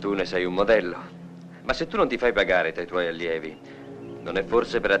dubbio che tu ne sei un modello. Ma se tu non ti fai pagare dai tuoi allievi, non è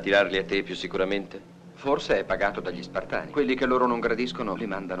forse per attirarli a te più sicuramente? Forse è pagato dagli Spartani. Quelli che loro non gradiscono li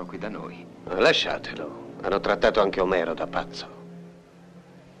mandano qui da noi. Lasciatelo. Hanno trattato anche Omero da pazzo.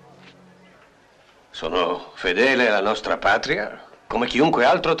 Sono fedele alla nostra patria come chiunque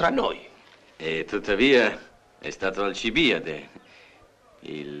altro tra noi. E tuttavia è stato Alcibiade,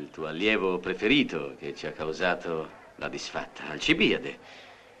 il tuo allievo preferito, che ci ha causato la disfatta. Alcibiade,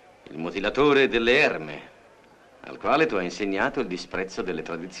 il mutilatore delle erme, al quale tu hai insegnato il disprezzo delle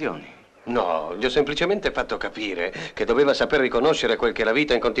tradizioni. No, gli ho semplicemente fatto capire che doveva saper riconoscere quel che la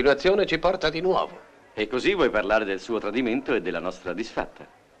vita in continuazione ci porta di nuovo. E così vuoi parlare del suo tradimento e della nostra disfatta?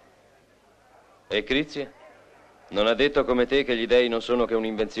 E Crizia? Non ha detto come te che gli dei non sono che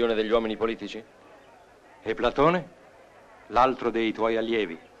un'invenzione degli uomini politici? E Platone? L'altro dei tuoi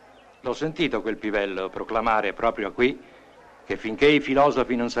allievi. L'ho sentito quel pivello proclamare proprio qui che finché i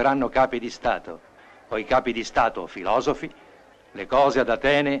filosofi non saranno capi di Stato, o i capi di Stato filosofi, le cose ad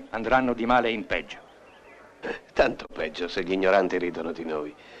Atene andranno di male in peggio. Tanto peggio se gli ignoranti ridono di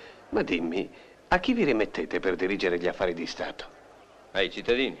noi. Ma dimmi, a chi vi rimettete per dirigere gli affari di Stato? Ai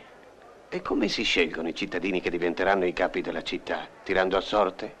cittadini. E come si scelgono i cittadini che diventeranno i capi della città? Tirando a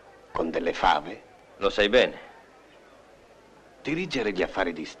sorte? Con delle fave? Lo sai bene. Dirigere gli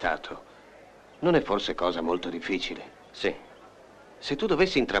affari di Stato non è forse cosa molto difficile? Sì. Se tu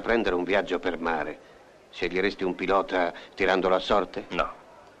dovessi intraprendere un viaggio per mare, sceglieresti un pilota tirandolo a sorte? No.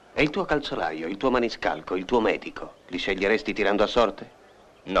 E il tuo calzolaio, il tuo maniscalco, il tuo medico, li sceglieresti tirando a sorte?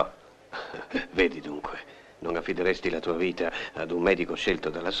 No. Vedi dunque, non affideresti la tua vita ad un medico scelto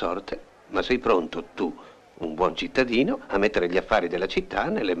dalla sorte, ma sei pronto tu, un buon cittadino, a mettere gli affari della città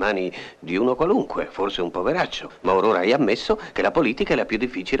nelle mani di uno qualunque, forse un poveraccio. Ma ora hai ammesso che la politica è la più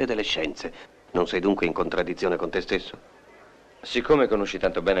difficile delle scienze. Non sei dunque in contraddizione con te stesso? Siccome conosci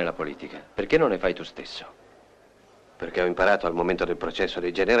tanto bene la politica, perché non ne fai tu stesso? Perché ho imparato al momento del processo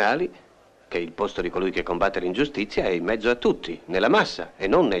dei generali che il posto di colui che combatte l'ingiustizia è in mezzo a tutti, nella massa e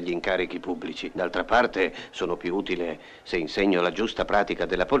non negli incarichi pubblici. D'altra parte sono più utile se insegno la giusta pratica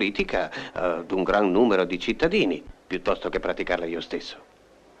della politica ad un gran numero di cittadini, piuttosto che praticarla io stesso.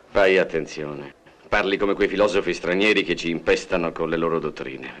 Fai attenzione. Parli come quei filosofi stranieri che ci impestano con le loro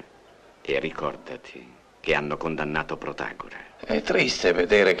dottrine. E ricordati che hanno condannato Protagora. È triste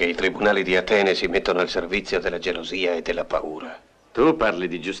vedere che i tribunali di Atene si mettono al servizio della gelosia e della paura. Tu parli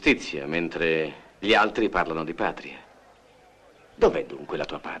di giustizia, mentre gli altri parlano di patria. Dov'è dunque la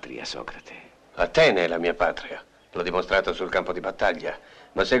tua patria, Socrate? Atene è la mia patria. L'ho dimostrato sul campo di battaglia.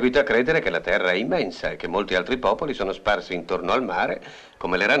 Ma seguito a credere che la terra è immensa e che molti altri popoli sono sparsi intorno al mare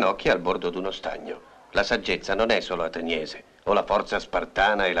come le ranocchie al bordo d'uno stagno. La saggezza non è solo ateniese, o la forza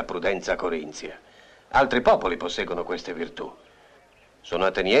spartana e la prudenza corinzia. Altri popoli posseggono queste virtù. Sono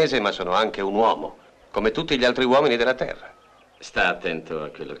ateniese, ma sono anche un uomo, come tutti gli altri uomini della terra. Sta attento a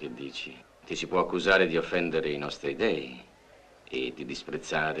quello che dici. Ti si può accusare di offendere i nostri dei e di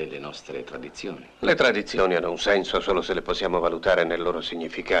disprezzare le nostre tradizioni. Le tradizioni hanno un senso solo se le possiamo valutare nel loro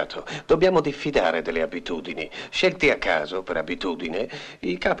significato. Dobbiamo diffidare delle abitudini. Scelti a caso, per abitudine,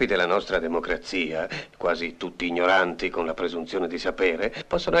 i capi della nostra democrazia, quasi tutti ignoranti con la presunzione di sapere,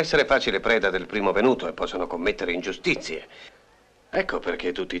 possono essere facile preda del primo venuto e possono commettere ingiustizie. Ecco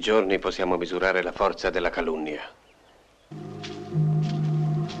perché tutti i giorni possiamo misurare la forza della calunnia.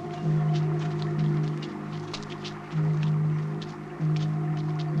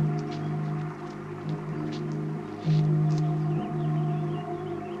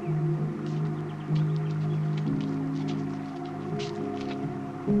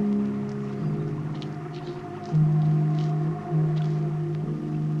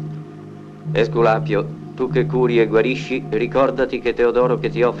 Esculapio, tu che curi e guarisci, ricordati che Teodoro che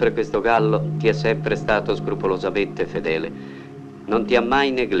ti offre questo gallo ti è sempre stato scrupolosamente fedele. Non ti ha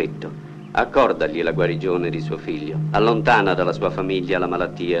mai negletto. Accordagli la guarigione di suo figlio. Allontana dalla sua famiglia la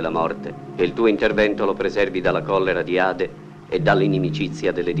malattia e la morte, e il tuo intervento lo preservi dalla collera di Ade e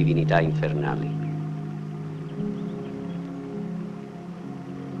dall'inimicizia delle divinità infernali.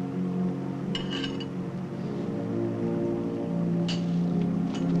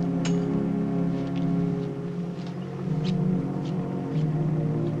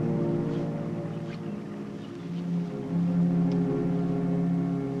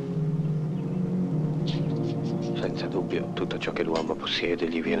 Senza dubbio, tutto ciò che l'uomo possiede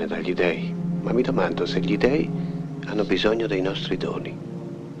gli viene dagli dèi. Ma mi domando se gli dèi hanno bisogno dei nostri doni.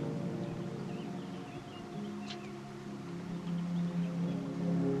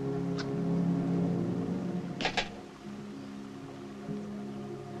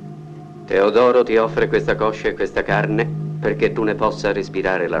 Teodoro ti offre questa coscia e questa carne perché tu ne possa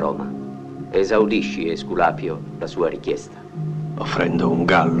respirare l'aroma. Esaudisci, Esculapio, la sua richiesta. Offrendo un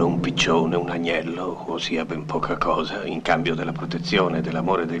gallo, un piccione, un agnello, ossia ben poca cosa, in cambio della protezione e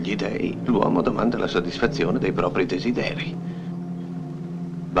dell'amore degli dei, l'uomo domanda la soddisfazione dei propri desideri.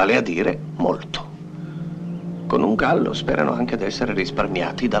 Vale a dire molto. Con un gallo sperano anche di essere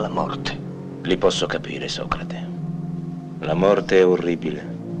risparmiati dalla morte. Li posso capire, Socrate. La morte è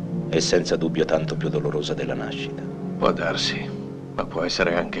orribile e senza dubbio tanto più dolorosa della nascita. Può darsi, ma può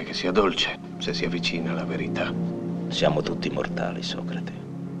essere anche che sia dolce se si avvicina alla verità. Siamo tutti mortali, Socrate.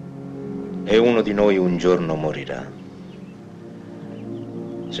 E uno di noi un giorno morirà.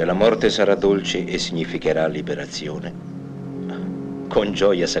 Se la morte sarà dolce e significherà liberazione, con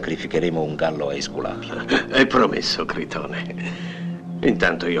gioia sacrificheremo un gallo a Esculapio. È promesso, Critone.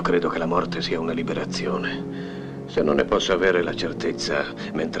 Intanto io credo che la morte sia una liberazione. Se non ne posso avere la certezza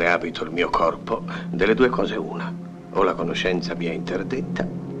mentre abito il mio corpo, delle due cose una. O la conoscenza mi è interdetta,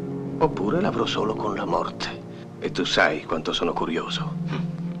 oppure l'avrò solo con la morte. E tu sai quanto sono curioso.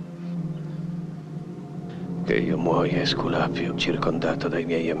 Che io muoia, Esculapio, circondato dai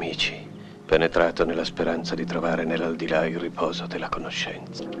miei amici, penetrato nella speranza di trovare nell'aldilà il riposo della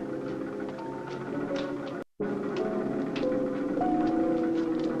conoscenza.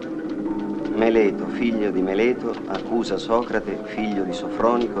 Meleto, figlio di Meleto, accusa Socrate, figlio di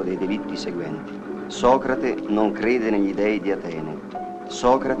Sofronico, dei delitti seguenti. Socrate non crede negli dei di Atene.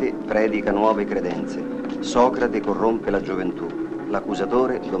 Socrate predica nuove credenze. Socrate corrompe la gioventù.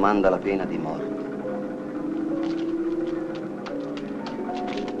 L'accusatore domanda la pena di morte.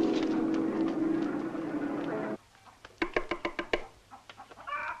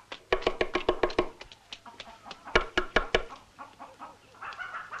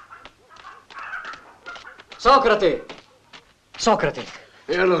 Socrate! Socrate!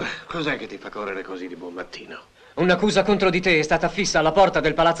 E allora, cos'è che ti fa correre così di buon mattino? Un'accusa contro di te è stata fissa alla porta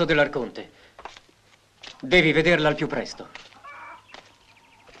del palazzo dell'Arconte. Devi vederla al più presto.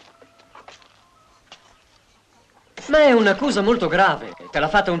 Ma è un'accusa molto grave. Te l'ha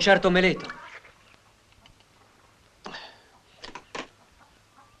fatta un certo Meleto.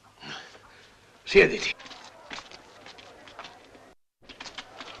 Siediti.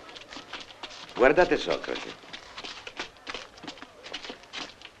 Guardate Socrate.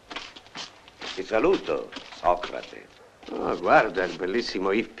 Ti saluto, Socrate. Oh, guarda, il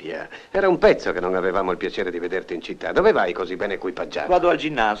bellissimo Ippia. Era un pezzo che non avevamo il piacere di vederti in città. Dove vai così ben equipaggiato? Vado al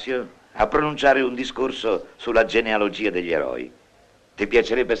ginnasio a pronunciare un discorso sulla genealogia degli eroi. Ti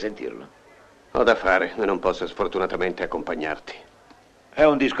piacerebbe sentirlo? Ho da fare e non posso sfortunatamente accompagnarti. È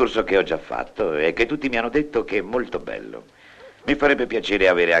un discorso che ho già fatto e che tutti mi hanno detto che è molto bello. Mi farebbe piacere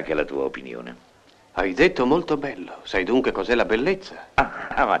avere anche la tua opinione. Hai detto molto bello. Sai dunque cos'è la bellezza?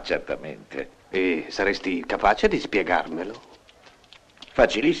 Ah, ma certamente. E saresti capace di spiegarmelo?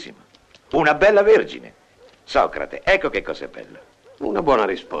 Facilissimo. Una bella vergine. Socrate, ecco che cos'è bello. Una buona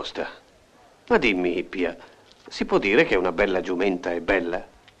risposta. Ma dimmi, Ippia, si può dire che una bella giumenta è bella?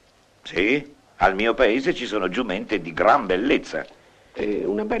 Sì, al mio paese ci sono giumente di gran bellezza. E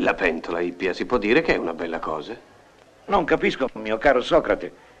una bella pentola, Ippia, si può dire che è una bella cosa? Non capisco, mio caro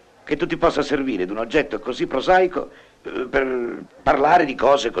Socrate, che tu ti possa servire di un oggetto così prosaico per parlare di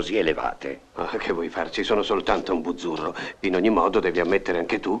cose così elevate. Ah, che vuoi farci? Sono soltanto un buzzurro. In ogni modo devi ammettere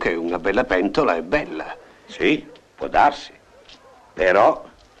anche tu che una bella pentola è bella. Sì, può darsi. Però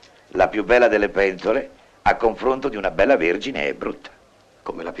la più bella delle pentole a confronto di una bella vergine è brutta.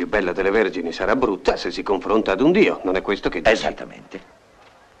 Come la più bella delle vergini sarà brutta se si confronta ad un dio, non è questo che dici? Esattamente.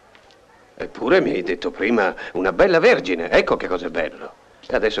 Eppure mi hai detto prima una bella vergine, ecco che cos'è bello.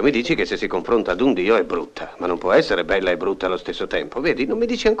 E adesso mi dici che se si confronta ad un dio è brutta, ma non può essere bella e brutta allo stesso tempo. Vedi, non mi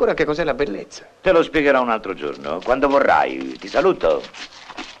dici ancora che cos'è la bellezza. Te lo spiegherò un altro giorno, quando vorrai. Ti saluto.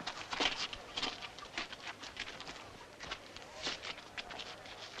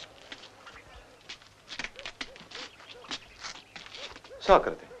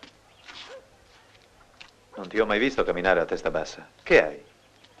 Socrate, non ti ho mai visto camminare a testa bassa. Che hai?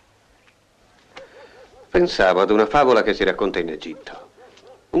 Pensavo ad una favola che si racconta in Egitto.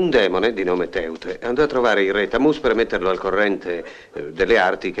 Un demone di nome Teute andò a trovare il re Tamus per metterlo al corrente delle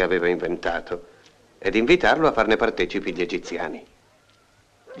arti che aveva inventato ed invitarlo a farne partecipi gli egiziani.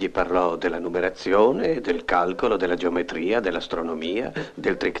 Gli parlò della numerazione, del calcolo, della geometria, dell'astronomia,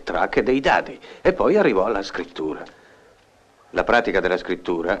 del trick-track e dei dadi e poi arrivò alla scrittura. La pratica della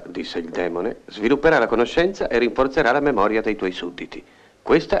scrittura, disse il demone, svilupperà la conoscenza e rinforzerà la memoria dei tuoi sudditi.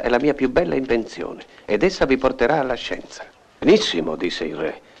 Questa è la mia più bella invenzione ed essa vi porterà alla scienza. Benissimo, disse il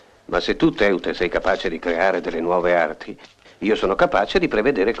re, ma se tu, Teute, sei capace di creare delle nuove arti, Io sono capace di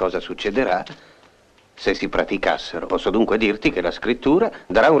prevedere cosa succederà se si praticassero. Posso dunque dirti che la scrittura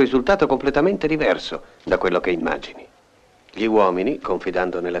darà un risultato completamente diverso da quello che immagini. Gli uomini,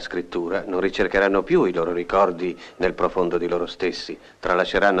 confidando nella scrittura, non ricercheranno più i loro ricordi nel profondo di loro stessi,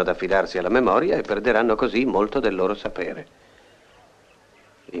 tralasceranno ad affidarsi alla memoria e perderanno così molto del loro sapere.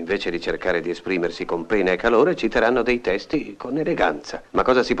 Invece di cercare di esprimersi con pena e calore, citeranno dei testi con eleganza. Ma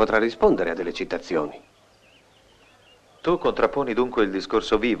cosa si potrà rispondere a delle citazioni? Tu contrapponi dunque il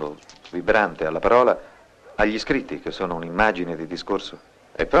discorso vivo, vibrante alla parola, agli scritti, che sono un'immagine di discorso?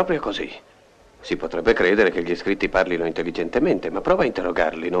 È proprio così. Si potrebbe credere che gli scritti parlino intelligentemente, ma prova a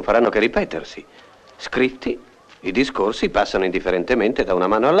interrogarli, non faranno che ripetersi. Scritti, i discorsi passano indifferentemente da una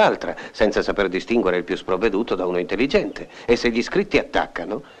mano all'altra, senza saper distinguere il più sprovveduto da uno intelligente. E se gli scritti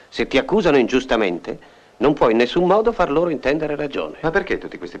attaccano, se ti accusano ingiustamente, non puoi in nessun modo far loro intendere ragione. Ma perché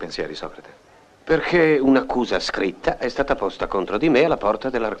tutti questi pensieri, Socrate? Perché un'accusa scritta è stata posta contro di me alla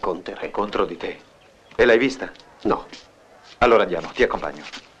porta dell'Arconte Re. Contro di te? E l'hai vista? No. Allora andiamo, ti accompagno.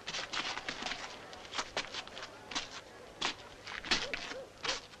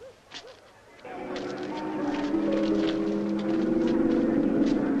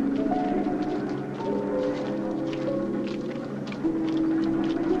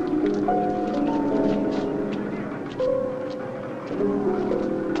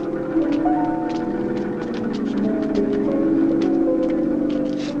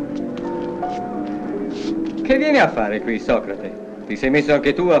 Che vieni a fare qui, Socrate? Ti sei messo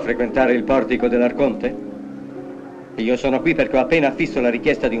anche tu a frequentare il portico dell'Arconte? Io sono qui perché ho appena affisso la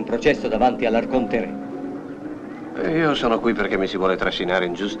richiesta di un processo davanti all'Arconte Re. E io sono qui perché mi si vuole trascinare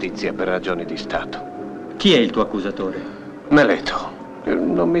in giustizia per ragioni di Stato. Chi è il tuo accusatore? Meleto.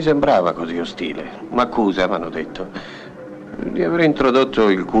 Non mi sembrava così ostile. M'accusa, m'hanno detto, di aver introdotto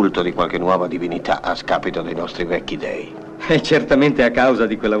il culto di qualche nuova divinità a scapito dei nostri vecchi dei. È certamente a causa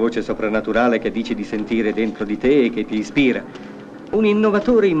di quella voce soprannaturale che dici di sentire dentro di te e che ti ispira. Un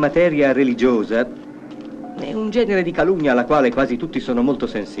innovatore in materia religiosa è un genere di calunnia alla quale quasi tutti sono molto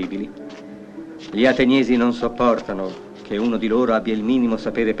sensibili. Gli ateniesi non sopportano che uno di loro abbia il minimo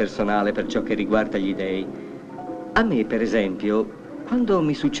sapere personale per ciò che riguarda gli dei. A me, per esempio, quando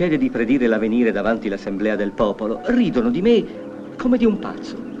mi succede di predire l'avvenire davanti l'assemblea del popolo, ridono di me come di un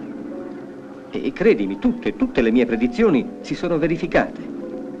pazzo. E credimi, tutte le mie predizioni si sono verificate.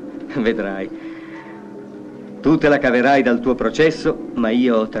 Vedrai. Tu te la caverai dal tuo processo, ma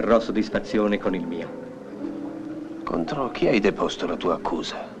io otterrò soddisfazione con il mio. Contro chi hai deposto la tua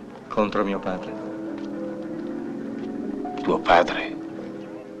accusa? Contro mio padre. Tuo padre?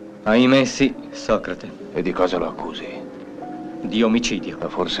 Ahimè sì, Socrate. E di cosa lo accusi? Di omicidio. Ha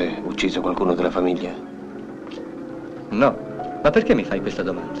forse ucciso qualcuno della famiglia? No. Ma perché mi fai questa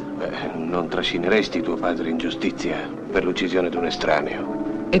domanda? Beh, non trascineresti tuo padre in giustizia per l'uccisione di un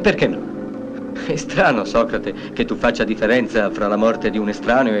estraneo. E perché no? È strano, Socrate, che tu faccia differenza fra la morte di un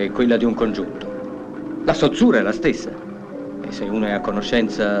estraneo e quella di un congiunto. La sozzura è la stessa. E se uno è a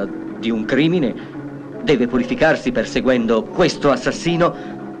conoscenza di un crimine, deve purificarsi perseguendo questo assassino,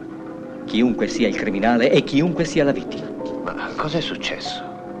 chiunque sia il criminale e chiunque sia la vittima. Ma cos'è successo?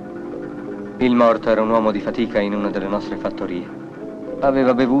 Il morto era un uomo di fatica in una delle nostre fattorie.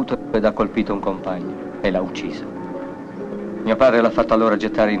 Aveva bevuto ed ha colpito un compagno e l'ha ucciso. Mio padre l'ha fatto allora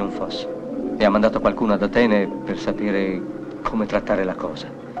gettare in un fosso e ha mandato qualcuno ad Atene per sapere come trattare la cosa.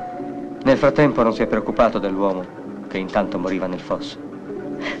 Nel frattempo non si è preoccupato dell'uomo che intanto moriva nel fosso.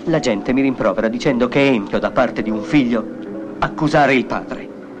 La gente mi rimprovera dicendo che è empio da parte di un figlio accusare il padre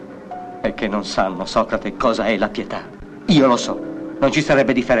e che non sanno, Socrate, cosa è la pietà. Io lo so. Non ci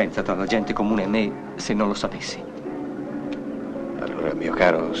sarebbe differenza tra la gente comune e me se non lo sapessi. Allora, mio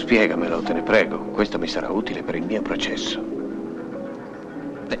caro, spiegamelo, te ne prego. Questo mi sarà utile per il mio processo.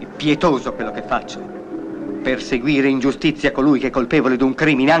 È pietoso quello che faccio. Perseguire in giustizia colui che è colpevole di un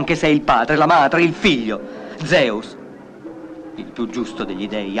crimine, anche se è il padre, la madre, il figlio. Zeus, il più giusto degli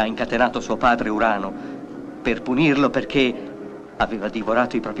dei, ha incatenato suo padre Urano per punirlo perché aveva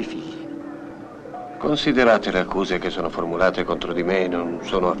divorato i propri figli. Considerate le accuse che sono formulate contro di me, non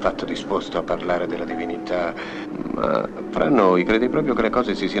sono affatto disposto a parlare della divinità, ma fra noi credi proprio che le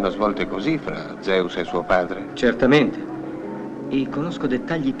cose si siano svolte così fra Zeus e suo padre? Certamente. E conosco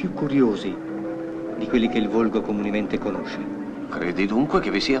dettagli più curiosi di quelli che il volgo comunemente conosce. Credi dunque che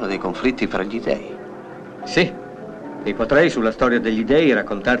vi siano dei conflitti fra gli dei? Sì. E potrei sulla storia degli dei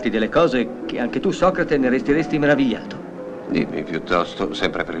raccontarti delle cose che anche tu, Socrate, ne resteresti meravigliato. Dimmi piuttosto,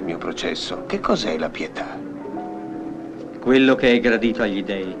 sempre per il mio processo, che cos'è la pietà? Quello che è gradito agli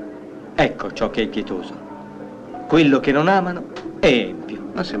dei. Ecco ciò che è pietoso. Quello che non amano è empio.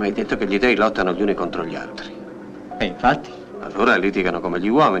 Ma se mi hai detto che gli dei lottano gli uni contro gli altri. E infatti, Allora litigano come gli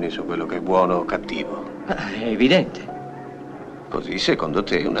uomini su quello che è buono o cattivo. È evidente. Così, secondo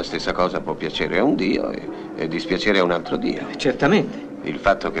te, una stessa cosa può piacere a un dio e dispiacere a un altro dio. Certamente. Il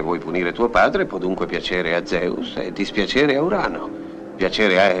fatto che vuoi punire tuo padre può dunque piacere a Zeus e dispiacere a Urano.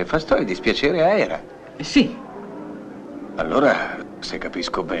 Piacere a Efasto e dispiacere a Era. Sì. Allora, se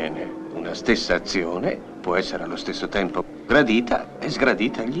capisco bene, una stessa azione può essere allo stesso tempo gradita e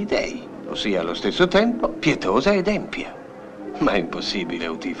sgradita agli dei, ossia allo stesso tempo pietosa ed empia. Ma è impossibile,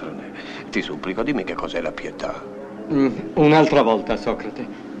 Eutifrone. Ti supplico, dimmi che cos'è la pietà. Un'altra volta, Socrate.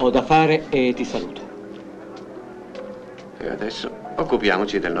 Ho da fare e ti saluto. E adesso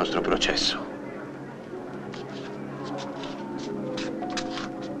occupiamoci del nostro processo.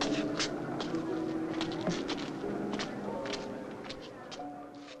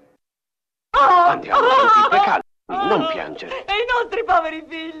 Andiamo avanti, calmi, non piangere. E i nostri poveri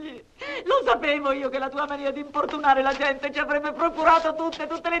figli. Lo sapevo io che la tua mania di importunare la gente ci avrebbe procurato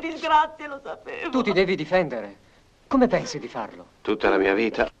tutte le disgrazie, lo sapevo. Tu ti devi difendere. Come pensi di farlo? Tutta la mia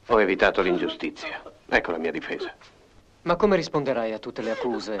vita ho evitato l'ingiustizia. Ecco la mia difesa. Ma come risponderai a tutte le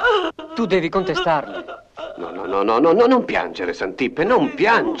accuse? Tu devi contestarle. No, non piangere, Santippe, non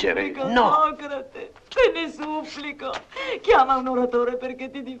piangere, no. Socrate, te ne supplico. Chiama un oratore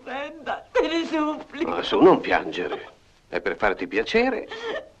perché ti difenda, te ne supplico. Ma su, non piangere. E per farti piacere,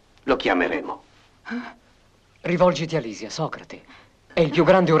 lo chiameremo. Rivolgiti a Lisia, Socrate. È il più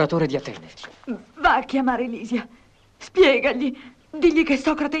grande oratore di Atene. Va a chiamare Lisia. Spiegagli. Digli che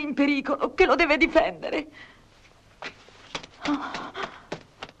Socrate è in pericolo, che lo deve difendere.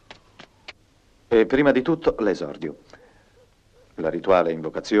 E prima di tutto l'esordio, la rituale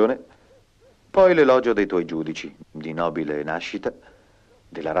invocazione, poi l'elogio dei tuoi giudici, di nobile nascita,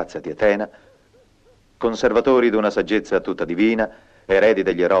 della razza di Atena, conservatori d'una saggezza tutta divina, eredi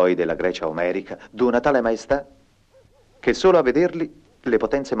degli eroi della Grecia omerica, d'una tale maestà che solo a vederli le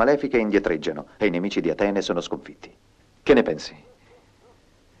potenze malefiche indietreggiano e i nemici di Atene sono sconfitti. Che ne pensi?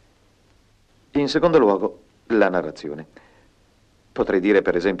 In secondo luogo, la narrazione. Potrei dire,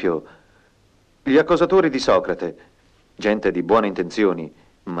 per esempio, gli accusatori di Socrate, gente di buone intenzioni,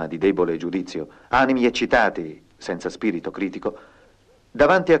 ma di debole giudizio, animi eccitati, senza spirito critico,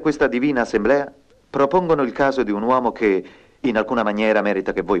 davanti a questa divina assemblea propongono il caso di un uomo che in alcuna maniera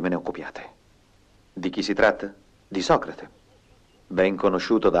merita che voi me ne occupiate. Di chi si tratta? Di Socrate, ben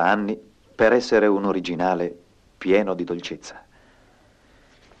conosciuto da anni per essere un originale pieno di dolcezza.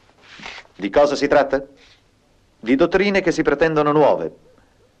 Di cosa si tratta? Di dottrine che si pretendono nuove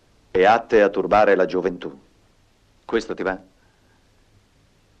e atte a turbare la gioventù. Questo ti va?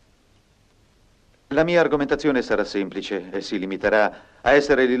 La mia argomentazione sarà semplice e si limiterà a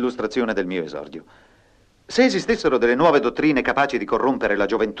essere l'illustrazione del mio esordio. Se esistessero delle nuove dottrine capaci di corrompere la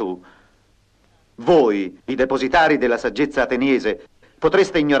gioventù, voi, i depositari della saggezza ateniese,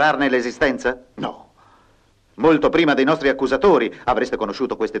 potreste ignorarne l'esistenza? No. Molto prima dei nostri accusatori avreste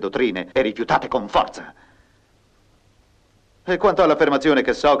conosciuto queste dottrine e rifiutate con forza. E quanto all'affermazione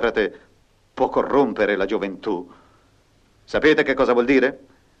che Socrate può corrompere la gioventù, sapete che cosa vuol dire?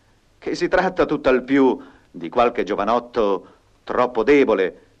 Che si tratta tutt'al più di qualche giovanotto troppo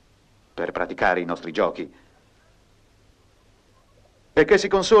debole per praticare i nostri giochi e che si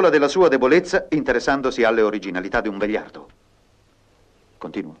consola della sua debolezza interessandosi alle originalità di un vegliardo.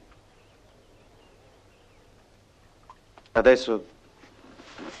 Continuo. Adesso,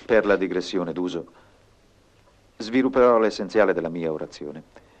 per la digressione d'uso, svilupperò l'essenziale della mia orazione.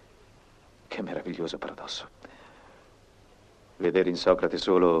 Che meraviglioso paradosso. Vedere in Socrate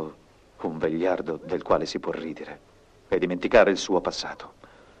solo un vegliardo del quale si può ridere e dimenticare il suo passato.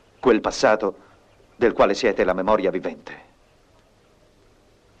 Quel passato del quale siete la memoria vivente.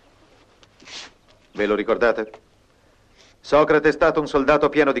 Ve lo ricordate? Socrate è stato un soldato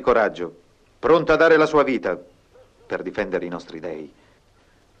pieno di coraggio, pronto a dare la sua vita per difendere i nostri dei.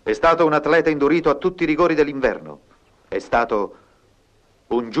 È stato un atleta indurito a tutti i rigori dell'inverno. È stato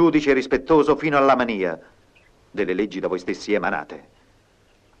un giudice rispettoso fino alla mania delle leggi da voi stessi emanate.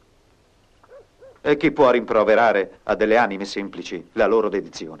 E chi può rimproverare a delle anime semplici la loro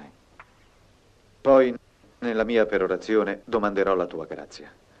dedizione? Poi, nella mia perorazione, domanderò la tua grazia.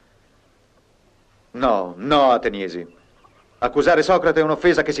 No, no, ateniesi. Accusare Socrate è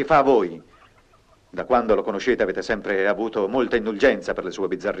un'offesa che si fa a voi. Da quando lo conoscete avete sempre avuto molta indulgenza per le sue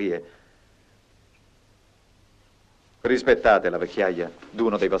bizzarrie. Rispettate la vecchiaia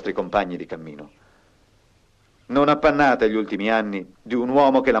d'uno dei vostri compagni di cammino. Non appannate gli ultimi anni di un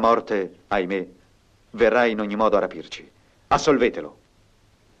uomo che la morte, ahimè, verrà in ogni modo a rapirci. Assolvetelo.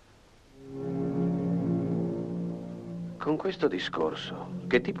 Con questo discorso,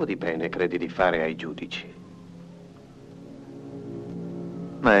 che tipo di bene credi di fare ai giudici?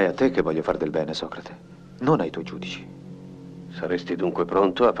 Ma è a te che voglio far del bene, Socrate, non ai tuoi giudici. Saresti dunque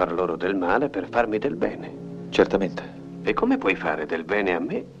pronto a far loro del male per farmi del bene? Certamente. E come puoi fare del bene a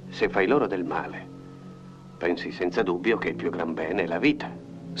me se fai loro del male? Pensi senza dubbio che il più gran bene è la vita.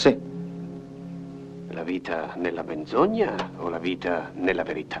 Sì. La vita nella menzogna o la vita nella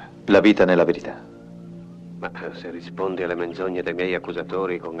verità? La vita nella verità. Ma se rispondi alle menzogne dei miei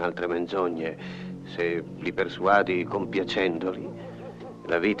accusatori con altre menzogne, se li persuadi compiacendoli,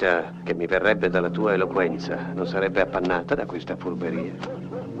 la vita che mi verrebbe dalla tua eloquenza non sarebbe appannata da questa furberia?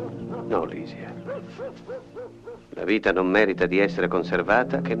 No, Lisia. La vita non merita di essere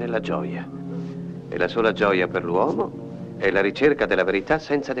conservata che nella gioia. E la sola gioia per l'uomo è la ricerca della verità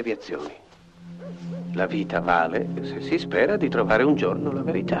senza deviazioni. La vita vale se si spera di trovare un giorno la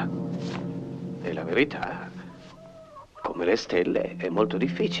verità. E la verità, come le stelle, è molto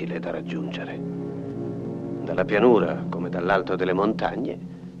difficile da raggiungere. Dalla pianura, come dall'alto delle montagne,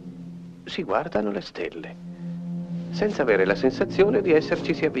 si guardano le stelle, senza avere la sensazione di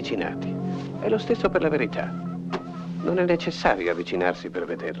essercisi avvicinati. È lo stesso per la verità. Non è necessario avvicinarsi per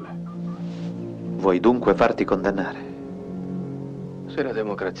vederla. Vuoi dunque farti condannare? Se la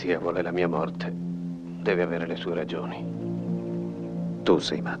democrazia vuole la mia morte, deve avere le sue ragioni. Tu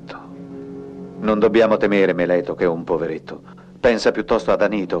sei matto. Non dobbiamo temere Meleto, che è un poveretto. Pensa piuttosto ad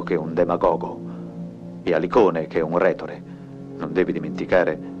Anito, che è un demagogo, e a Licone, che è un retore. Non devi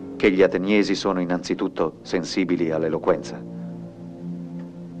dimenticare che gli ateniesi sono innanzitutto sensibili all'eloquenza.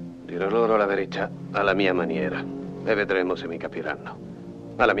 Dirò loro la verità alla mia maniera e vedremo se mi capiranno.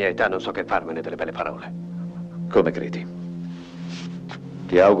 Alla mia età non so che farmene delle belle parole. Come credi?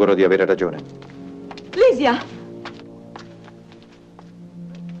 Ti auguro di avere ragione. Lisia!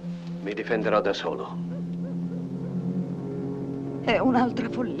 Mi difenderò da solo. È un'altra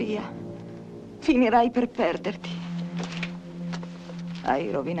follia. Finirai per perderti.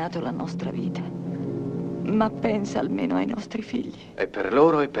 Hai rovinato la nostra vita. Ma pensa almeno ai nostri figli. È per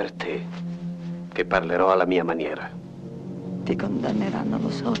loro e per te che parlerò alla mia maniera. Ti condanneranno, lo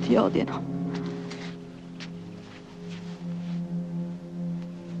so, ti odiano.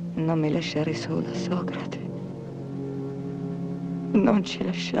 Non mi lasciare sola, Socrate. Non ci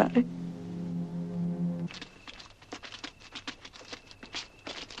lasciare.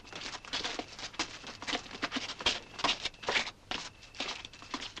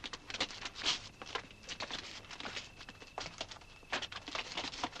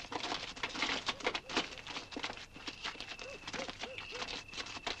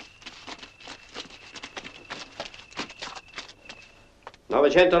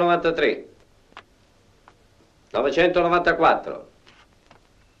 (993) 994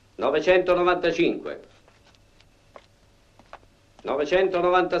 995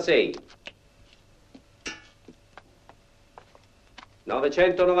 996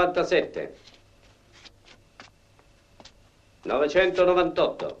 997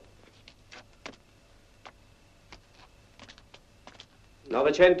 998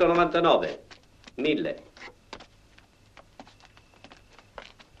 999 1000.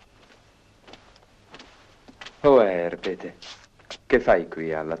 Oh, Erpete, che fai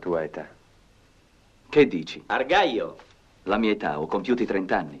qui alla tua età? Che dici? Argaio. La mia età, ho compiuti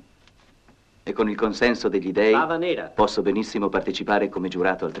 30 anni. E con il consenso degli dei Fava nera. posso benissimo partecipare come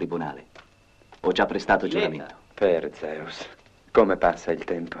giurato al tribunale. Ho già prestato giuramento. Per Zeus, come passa il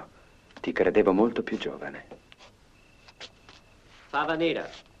tempo. Ti credevo molto più giovane. Fava nera.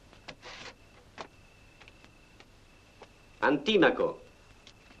 Antimaco.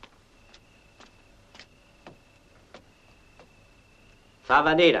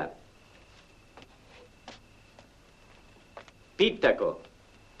 Fava nera. Pittaco.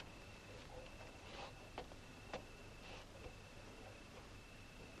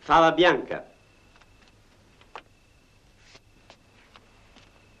 Fava bianca.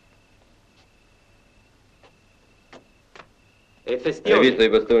 E festione. Hai visto i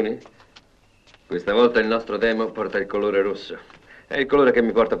bastoni? Questa volta il nostro demo porta il colore rosso. È il colore che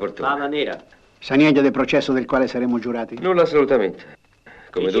mi porta fortuna. Fava nera. Sa niente del processo del quale saremo giurati? Nulla assolutamente.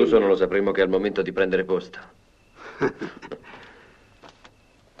 Come d'uso non lo sapremo che al momento di prendere posto.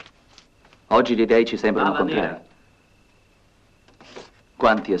 Oggi gli dei ci sembrano Fava contrari. nera.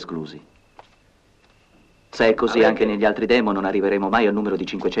 Quanti esclusi? Se è così Avete. anche negli altri demo non arriveremo mai al numero di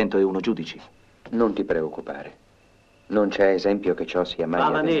 501 giudici. Non ti preoccupare. Non c'è esempio che ciò sia mai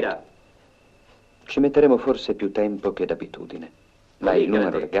Fava avvenuto. nera. Ci metteremo forse più tempo che d'abitudine, ma il Poligrate.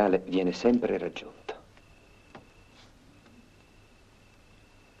 numero legale viene sempre raggiunto.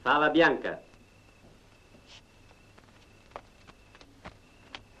 Fava bianca.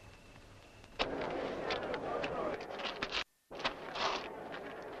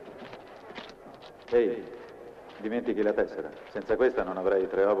 Ehi, dimentichi la tessera. Senza questa non avrai i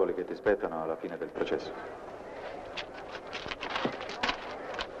 3 oboli che ti spettano alla fine del processo.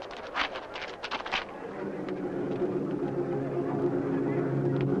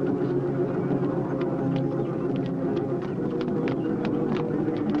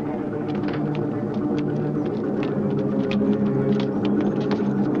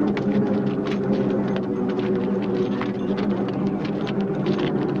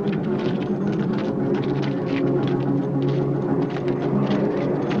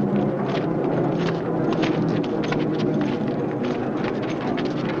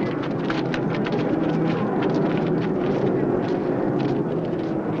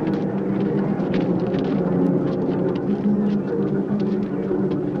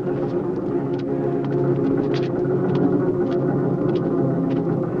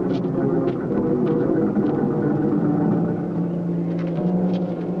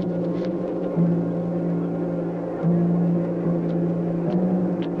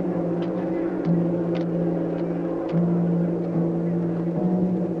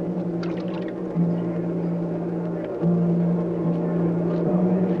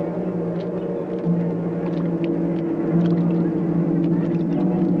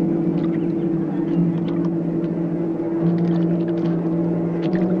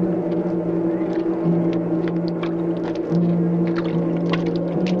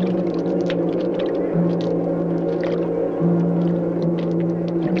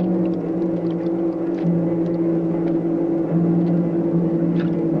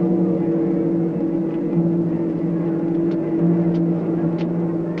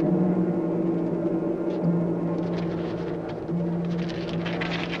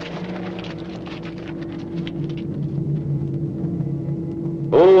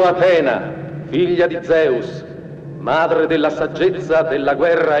 O Atena, figlia di Zeus, madre della saggezza, della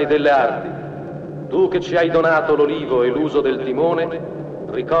guerra e delle arti, tu che ci hai donato l'olivo e l'uso del timone,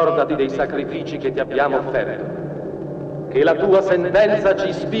 ricordati dei sacrifici che ti abbiamo offerto. Che la tua sentenza ci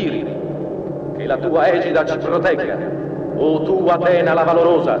ispiri, che la tua egida ci protegga. O tu Atena la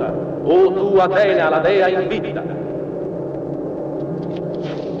valorosa, o tu Atena la dea invicta.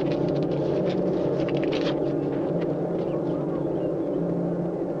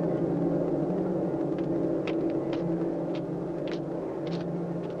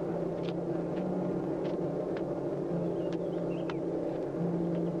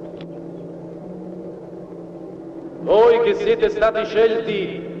 Voi che siete stati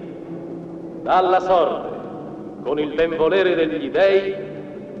scelti dalla sorte con il benvolere degli dei,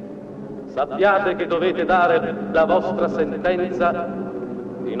 sappiate che dovete dare la vostra sentenza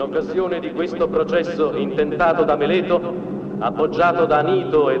in occasione di questo processo intentato da Meleto, appoggiato da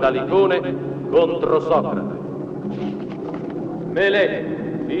Anito e da Licone contro Socrate.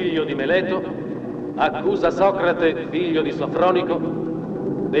 Meleto, figlio di Meleto, accusa Socrate, figlio di Sofronico,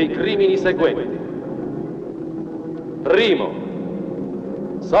 dei crimini seguenti. Primo,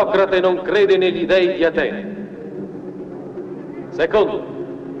 Socrate non crede negli dei di Atene. Secondo,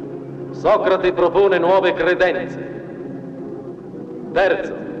 Socrate propone nuove credenze.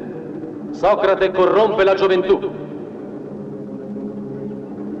 Terzo, Socrate corrompe la gioventù.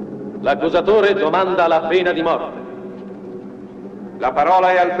 L'accusatore domanda la pena di morte. La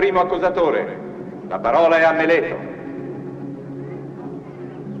parola è al primo accusatore. La parola è a Meleto.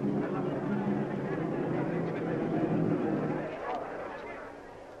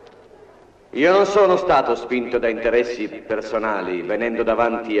 Io non sono stato spinto da interessi personali venendo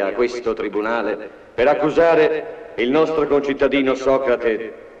davanti a questo tribunale per accusare il nostro concittadino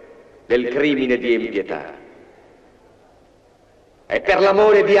Socrate del crimine di impietà. È per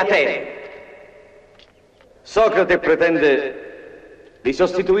l'amore di Atene. Socrate pretende di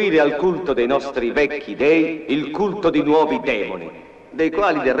sostituire al culto dei nostri vecchi dei il culto di nuovi demoni, dei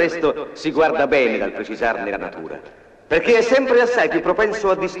quali del resto si guarda bene dal precisarne la natura. Perché è sempre assai più propenso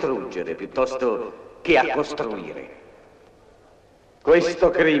a distruggere piuttosto che a costruire. Questo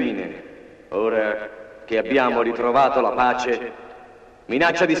crimine, ora che abbiamo ritrovato la pace,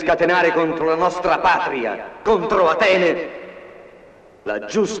 minaccia di scatenare contro la nostra patria, contro Atene, la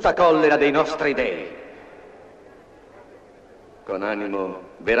giusta collera dei nostri dei. Con animo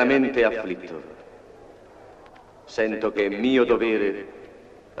veramente afflitto, sento che è mio dovere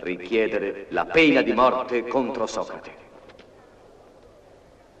richiedere la pena di morte contro Socrate.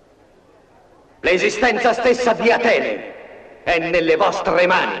 L'esistenza stessa di Atene è nelle vostre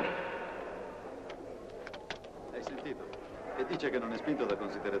mani. Hai sentito? E dice che non è spinto da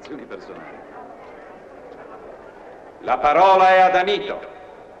considerazioni personali. La parola è ad Anito.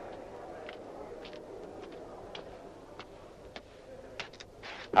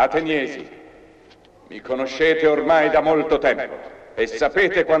 Ateniesi, Mi conoscete ormai da molto tempo e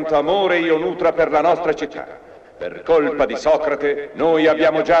sapete quanto amore io nutra per la nostra città. Per colpa di Socrate noi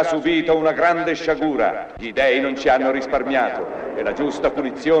abbiamo già subito una grande sciagura. Gli dei non ci hanno risparmiato e la giusta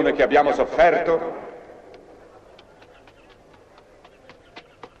punizione che abbiamo sofferto...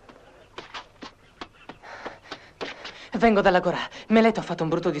 Vengo dall'Agorà. Meleto ha fatto un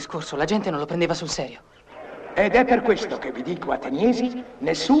brutto discorso, la gente non lo prendeva sul serio. Ed è per questo che vi dico, ateniesi,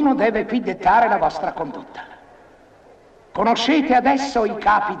 nessuno deve qui dettare la vostra condotta. Conoscete adesso i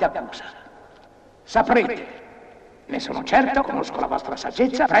capi d'accusa. Saprete, ne sono certo, conosco la vostra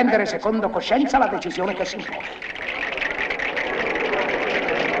saggezza, prendere secondo coscienza la decisione che si impone.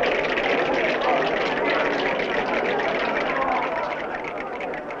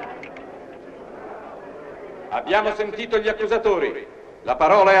 Abbiamo sentito gli accusatori. La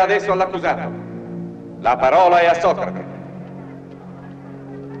parola è adesso all'accusato. La parola è a Socrate.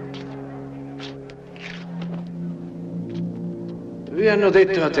 Vi hanno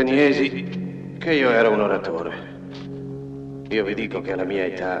detto, ateniesi, che io ero un oratore. Io vi dico che alla mia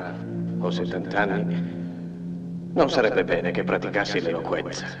età, ho 70 anni, non sarebbe bene che praticassi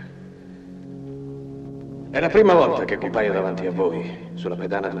l'eloquenza. È la prima volta che compaio davanti a voi, sulla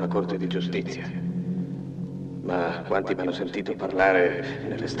pedana di una corte di giustizia. Ma quanti mi hanno sentito parlare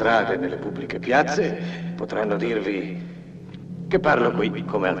nelle strade, nelle pubbliche piazze, potranno dirvi che parlo qui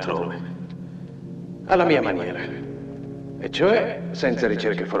come altrove, alla mia maniera, e cioè senza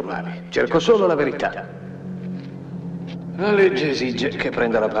ricerche formali. Cerco solo la verità. La legge esige che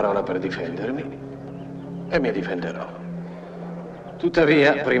prenda la parola per difendermi e mi difenderò.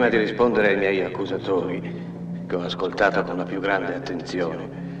 Tuttavia, prima di rispondere ai miei accusatori, che ho ascoltato con la più grande attenzione,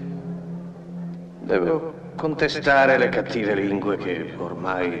 devo contestare le cattive lingue che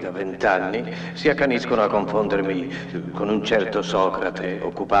ormai da 20 anni si accaniscono a confondermi con un certo Socrate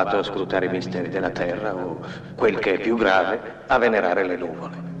occupato a scrutare i misteri della terra o, quel che è più grave, a venerare le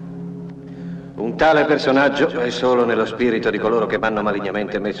nuvole. Un tale personaggio è solo nello spirito di coloro che m'hanno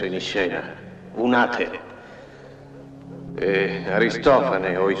malignamente messo in scena, un ateo. E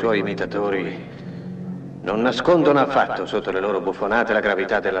Aristofane o i suoi imitatori non nascondono affatto sotto le loro buffonate la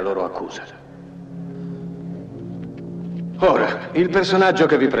gravità della loro accusa. Ora, il personaggio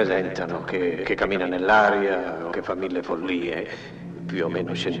che vi presentano, che cammina nell'aria o che fa mille follie, più o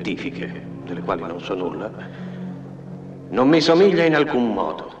meno scientifiche, delle quali non so nulla, non mi somiglia in alcun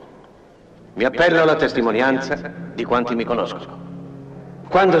modo. Mi appello alla testimonianza di quanti mi conoscono.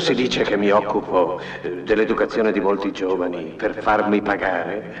 Quando si dice che mi occupo dell'educazione di molti giovani per farmi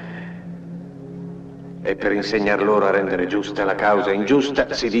pagare e per insegnar loro a rendere giusta la causa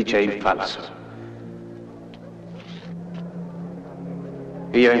ingiusta, si dice il falso.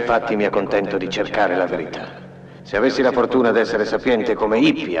 Io infatti mi accontento di cercare la verità. Se avessi la fortuna di essere sapiente come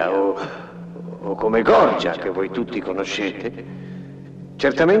Ippia o come Gorgia, che voi tutti conoscete,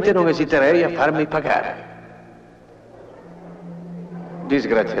 certamente non esiterei a farmi pagare.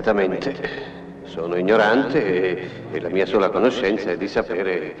 Disgraziatamente sono ignorante e la mia sola conoscenza è di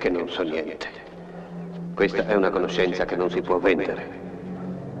sapere che non so niente. Questa è una conoscenza che non si può vendere.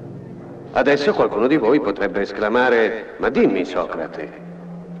 Adesso qualcuno di voi potrebbe esclamare: ma dimmi, Socrate,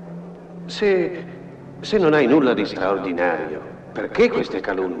 se non hai nulla di straordinario, perché queste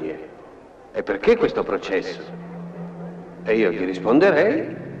calunnie? E perché questo processo? E io gli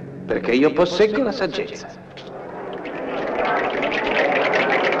risponderei: perché io posseggo la saggezza.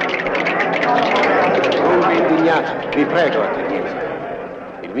 Non vi indignate, vi prego, ateniesi.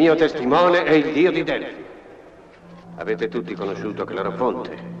 Il mio testimone è il dio di Delfi. Avete tutti conosciuto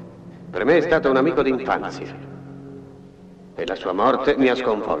Clerofonte. Per me è stato un amico d'infanzia e la sua morte mi ha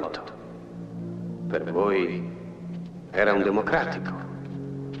sconvolto. Per voi era un democratico,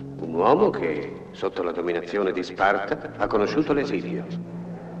 un uomo che, sotto la dominazione di Sparta, ha conosciuto l'esilio.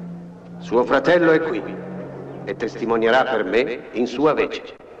 Suo fratello è qui e testimonierà per me in sua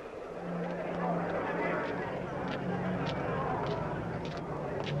vece.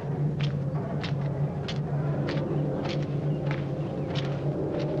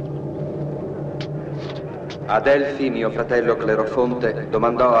 A Delfi mio fratello Clerofonte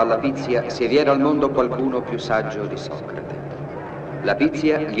domandò alla Pizia se vi era al mondo qualcuno più saggio di Socrate. La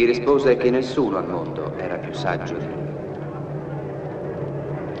Pizia gli rispose che nessuno al mondo era più saggio di lui.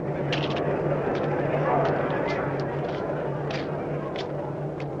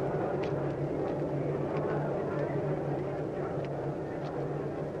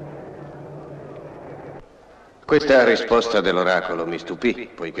 Questa risposta dell'oracolo mi stupì,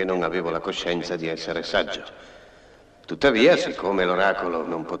 poiché non avevo la coscienza di essere saggio. Tuttavia, siccome l'oracolo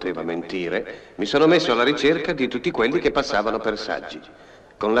non poteva mentire, mi sono messo alla ricerca di tutti quelli che passavano per saggi.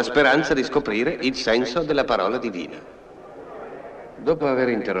 con la speranza di scoprire il senso della parola divina. Dopo aver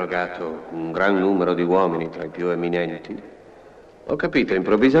interrogato un gran numero di uomini tra i più eminenti, ho capito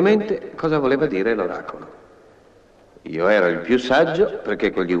improvvisamente cosa voleva dire l'oracolo. Io ero il più saggio perché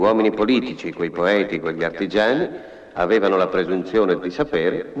quegli uomini politici, quei poeti, quegli artigiani avevano la presunzione di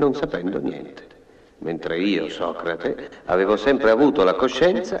sapere non sapendo niente, mentre io, Socrate, avevo sempre avuto la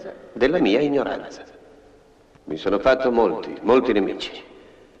coscienza della mia ignoranza. Mi sono fatto molti nemici,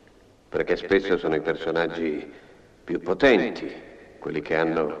 perché spesso sono i personaggi più potenti, quelli che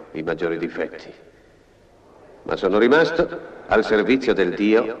hanno i maggiori difetti. Ma sono rimasto al servizio del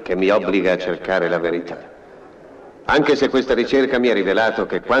Dio che mi obbliga a cercare la verità. Anche se questa ricerca mi ha rivelato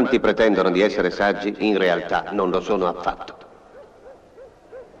che quanti pretendono di essere saggi in realtà non lo sono affatto.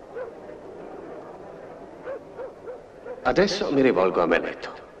 Adesso mi rivolgo a Meleto,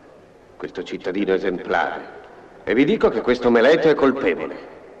 questo cittadino esemplare, e vi dico che questo Meleto è colpevole,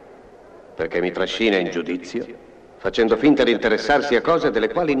 perché mi trascina in giudizio, facendo finta di interessarsi a cose delle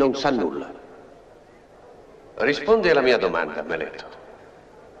quali non sa nulla. Rispondi alla mia domanda, Meleto.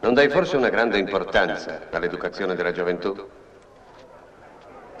 Non dai forse una grande importanza all'educazione della gioventù?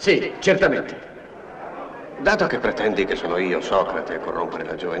 Sì, certamente. Dato che pretendi che sono io, Socrate, a corrompere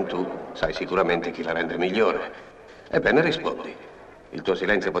la gioventù, sai sicuramente chi la rende migliore. Ebbene, rispondi. Il tuo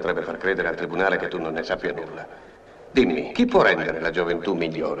silenzio potrebbe far credere al tribunale che tu non ne sappia nulla. Dimmi, chi può rendere la gioventù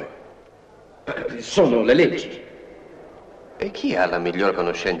migliore? Sono le leggi. E chi ha la miglior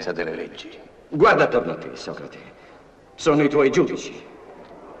conoscenza delle leggi? Guarda attorno a te, Socrate. Sono i tuoi giudici.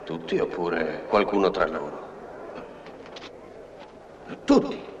 Tutti oppure qualcuno tra loro?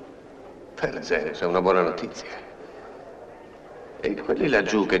 Tutti. Per Zeus, è una buona notizia. E quelli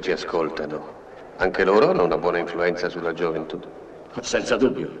laggiù che ci ascoltano, anche loro hanno una buona influenza sulla gioventù? Senza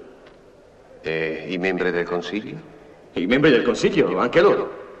dubbio. E i membri del Consiglio? I membri del Consiglio, anche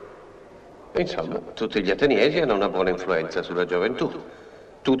loro. Insomma, tutti gli ateniesi hanno una buona influenza sulla gioventù.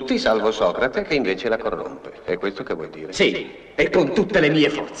 Tutti salvo Socrate che invece la corrompe. È questo che vuoi dire? Sì, e con tutte le mie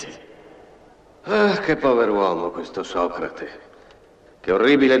forze. Ah, che pover'uomo questo Socrate. Che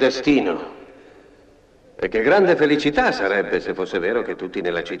orribile destino. E che grande felicità sarebbe se fosse vero che tutti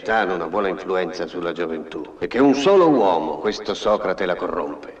nella città hanno una buona influenza sulla gioventù e che un solo uomo, questo Socrate, la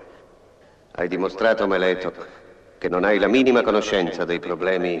corrompe. Hai dimostrato, Meleto, che non hai la minima conoscenza dei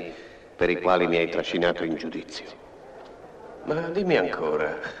problemi per i quali mi hai trascinato in giudizio. Ma dimmi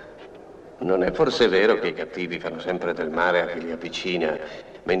ancora, non è forse vero che i cattivi fanno sempre del male a chi li avvicina,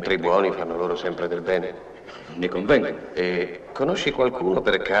 mentre i buoni fanno loro sempre del bene? Ne convengo. E conosci qualcuno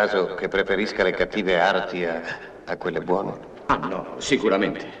per caso che preferisca le cattive arti a quelle buone? Ah no,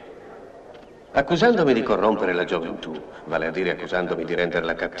 sicuramente. Accusandomi di corrompere la gioventù, vale a dire accusandomi di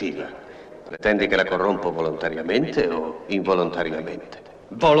renderla cattiva, pretendi che la corrompo volontariamente o involontariamente?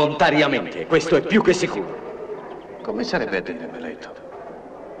 Volontariamente, questo è più che sicuro. Come sarebbe a dire, Meleto?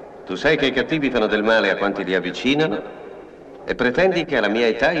 Tu sai che i cattivi fanno del male a quanti li avvicinano e pretendi che alla mia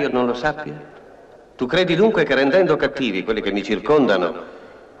età io non lo sappia? Tu credi dunque che rendendo cattivi quelli che mi circondano,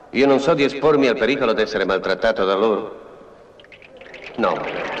 io non so di espormi al pericolo di essere maltrattato da loro? No,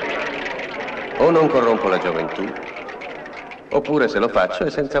 Meleto. O non corrompo la gioventù, oppure se lo faccio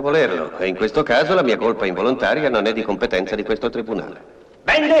è senza volerlo, e in questo caso la mia colpa involontaria non è di competenza di questo tribunale.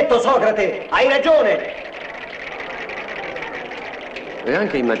 Ben detto, Socrate, hai ragione! E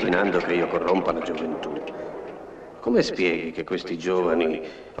anche immaginando che io corrompa la gioventù, come spieghi che questi giovani,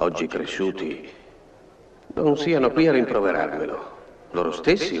 oggi cresciuti, non siano qui a rimproverarmelo? Loro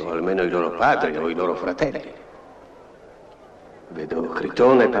stessi, o almeno i loro padri, o i loro fratelli. Vedo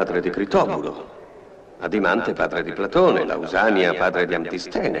Critone, padre di Critobulo, Adimante, padre di Platone, Lausania, padre di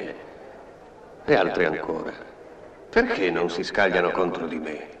Antistene, e altri ancora. Perché non si scagliano contro di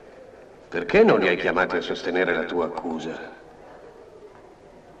me? Perché non li hai chiamati a sostenere la tua accusa?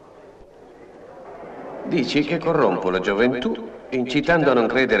 Dici che corrompo la gioventù, incitando a non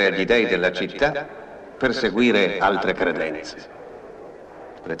credere agli dei della città per seguire altre credenze.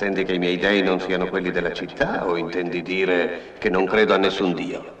 Pretendi che i miei dei non siano quelli della città o intendi dire che non credo a nessun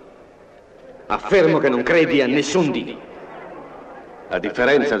Dio? Affermo che non credi a nessun Dio. A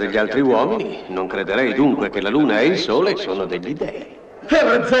differenza degli altri uomini, non crederei dunque che la luna e il sole sono degli dei.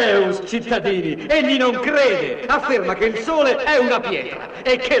 Per Zeus, cittadini, egli non crede. Afferma che il sole è una pietra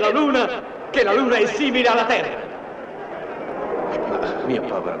e che la luna è simile alla terra. Ma, mio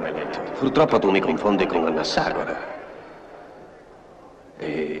povero Meleto, purtroppo tu mi confondi con Anassagora.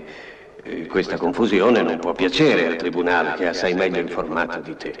 E questa confusione non può piacere al tribunale che è assai meglio informato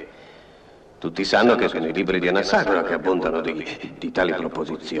di te. Tutti sanno che sono i libri di Anassagora che abbondano di tali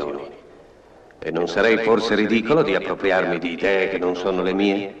proposizioni. E non sarei forse ridicolo di appropriarmi di idee che non sono le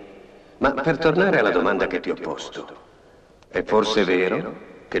mie? Ma per tornare alla domanda che ti ho posto, è forse vero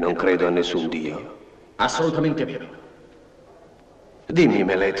che non credo a nessun Dio? Assolutamente vero. Dimmi,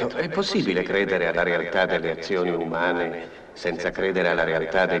 Meleto, è possibile credere alla realtà delle azioni umane senza credere alla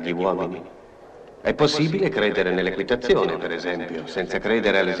realtà degli uomini? È possibile credere nell'equitazione, per esempio, senza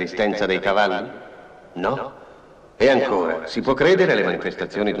credere all'esistenza dei cavalli? No? E ancora, si può credere alle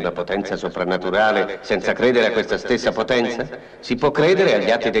manifestazioni di una potenza soprannaturale senza credere a questa stessa potenza? Si può credere agli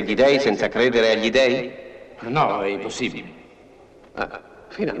atti degli dei senza credere agli dei? No, è impossibile. Ah,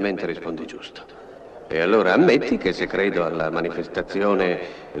 finalmente rispondi giusto. E allora ammetti che se credo alla manifestazione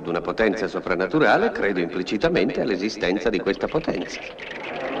di una potenza soprannaturale, credo implicitamente all'esistenza di questa potenza.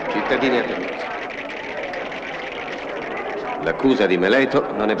 Cittadini ateniesi, l'accusa di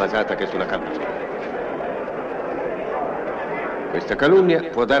Meleto non è basata che sulla calunnia. Questa calunnia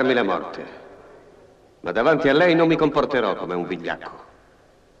può darmi la morte, ma davanti a lei non mi comporterò come un vigliacco.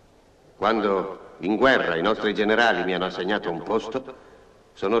 Quando in guerra i nostri generali mi hanno assegnato un posto,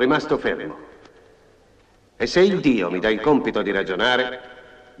 sono rimasto fermo. E se il Dio mi dà il compito di ragionare,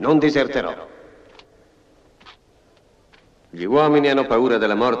 non diserterò. Gli uomini hanno paura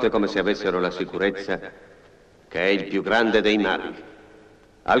della morte come se avessero la sicurezza che è il più grande dei mali.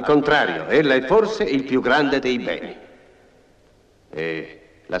 Al contrario, ella è forse il più grande dei beni. E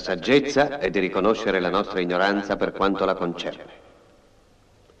la saggezza è di riconoscere la nostra ignoranza per quanto la concerne.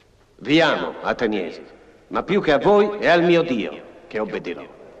 Vi amo, ateniesi, ma più che a voi è al mio Dio che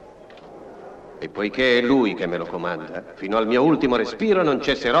obbedirò. E poiché è Lui che me lo comanda, fino al mio ultimo respiro non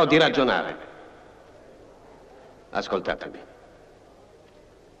cesserò di ragionare. Ascoltatemi.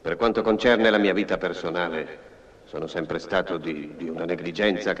 Per quanto concerne la mia vita personale, sono sempre stato di una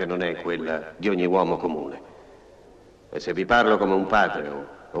negligenza che non è quella di ogni uomo comune. E se vi parlo come un padre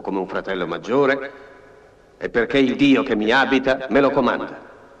o come un fratello maggiore, è perché il Dio che mi abita me lo comanda.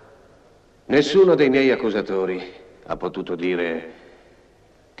 Nessuno dei miei accusatori ha potuto dire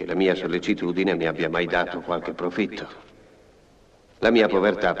che la mia sollecitudine mi abbia mai dato qualche profitto. La mia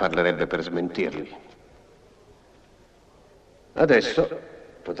povertà parlerebbe per smentirli. Adesso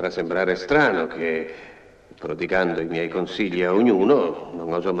potrà sembrare strano che, prodigando i miei consigli a ognuno,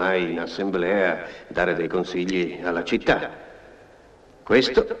 non oso mai in assemblea dare dei consigli alla città.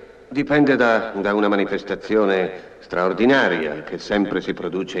 Questo dipende da una manifestazione straordinaria che sempre si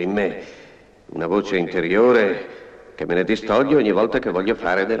produce in me, una voce interiore che me ne distoglie ogni volta che voglio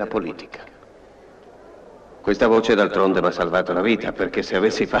fare della politica. Questa voce d'altronde mi ha salvato la vita, perché se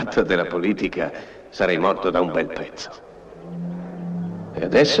avessi fatto della politica sarei morto da un bel pezzo. E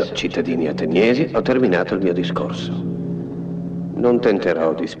adesso, cittadini ateniesi, ho terminato il mio discorso. Non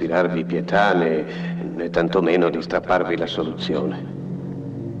tenterò di ispirarvi pietà né tantomeno di strapparvi la soluzione.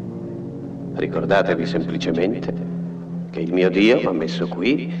 Ricordatevi semplicemente che il mio Dio mi ha messo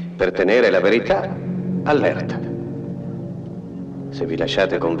qui per tenere la verità allerta. Se vi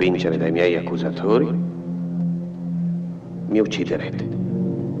lasciate convincere dai miei accusatori, mi ucciderete.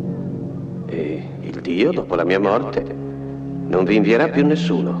 E il Dio, dopo la mia morte, non vi invierà più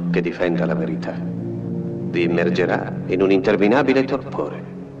nessuno che difenda la verità. Vi immergerà in un interminabile torpore.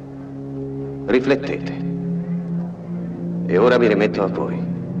 Riflettete. E ora mi rimetto a voi,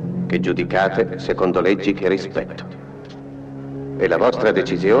 che giudicate secondo leggi che rispetto. E la vostra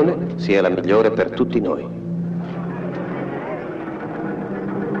decisione sia la migliore per tutti noi.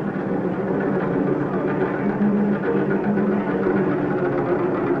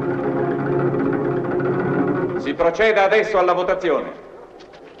 Si proceda adesso alla votazione.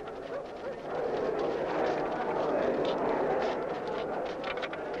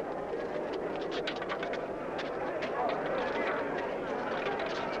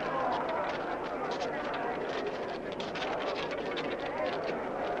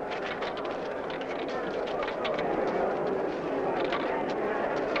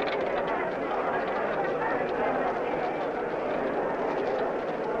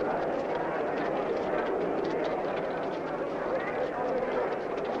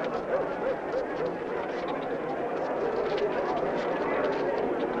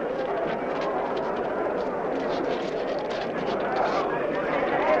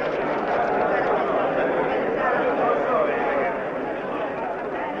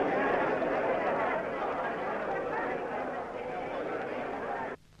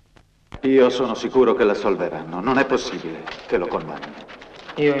 Io sono sicuro che l'assolveranno. Non è possibile che lo condannino.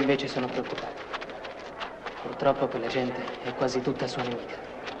 Io invece sono preoccupato. Purtroppo quella gente è quasi tutta sua nemica.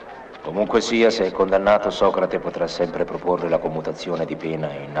 Comunque sia, se è condannato, Socrate potrà sempre proporre la commutazione di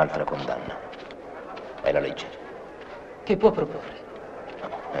pena in altra condanna. È la legge. Che può proporre?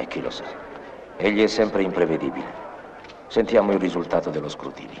 E chi lo sa. Egli è sempre imprevedibile. Sentiamo il risultato dello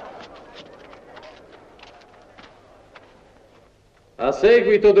scrutinio. A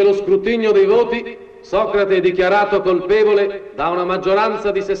seguito dello scrutinio dei voti, Socrate è dichiarato colpevole da una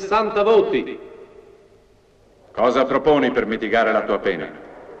maggioranza di 60 voti. Cosa proponi per mitigare la tua pena?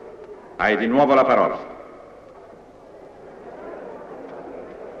 Hai di nuovo la parola.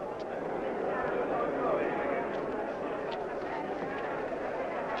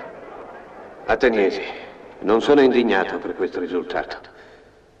 Ateniesi, non sono indignato per questo risultato.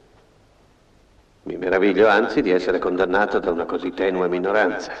 Mi meraviglio anzi di essere condannato da una così tenue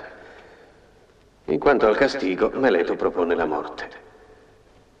minoranza. In quanto al castigo, Meleto propone la morte.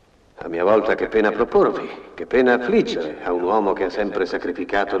 A mia volta che pena proporvi, che pena affliggere a un uomo che ha sempre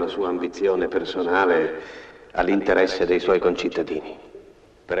sacrificato la sua ambizione personale all'interesse dei suoi concittadini.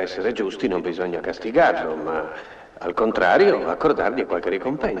 Per essere giusti non bisogna castigarlo, ma al contrario accordargli qualche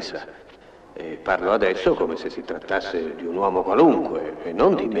ricompensa. E parlo adesso come se si trattasse di un uomo qualunque e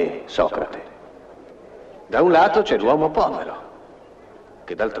non di me, Socrate. Da un lato c'è l'uomo povero,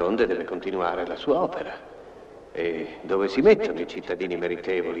 che d'altronde deve continuare la sua opera. E dove si mettono i cittadini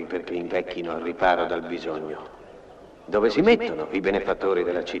meritevoli perché invecchino al riparo dal bisogno? Dove si mettono i benefattori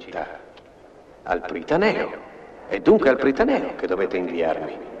della città? Al Pritaneo. È dunque al Pritaneo che dovete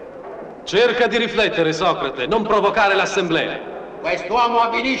inviarmi. Cerca di riflettere, Socrate, non provocare l'assemblea. Quest'uomo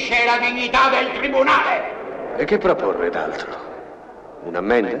avvilisce la dignità del tribunale! E che proporre d'altro?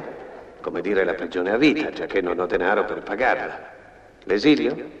 Un'ammenda? Come dire la prigione a vita, già che non ho denaro per pagarla.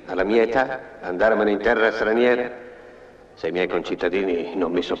 L'esilio? Alla mia età? Andarmene in terra straniera? Se i miei concittadini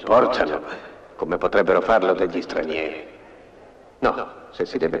non mi sopportano, come potrebbero farlo degli stranieri? No, se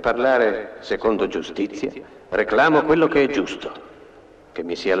si deve parlare secondo giustizia, reclamo quello che è giusto, che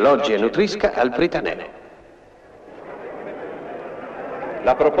mi si alloggi e nutrisca al Pritaneo.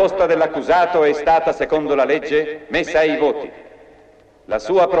 La proposta dell'accusato è stata, secondo la legge, messa ai voti. La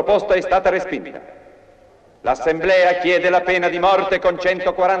sua proposta è stata respinta. L'Assemblea chiede la pena di morte con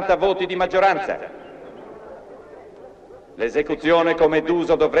 140 voti di maggioranza. L'esecuzione, come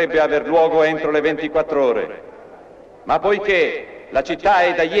d'uso, dovrebbe aver luogo entro le 24 ore. Ma poiché la città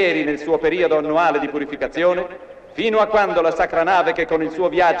è da ieri nel suo periodo annuale di purificazione, fino a quando la sacra nave che con il suo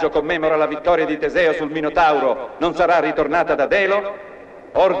viaggio commemora la vittoria di Teseo sul Minotauro non sarà ritornata da Delo,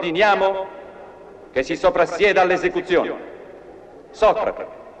 ordiniamo che si soprassieda all'esecuzione. Socrate,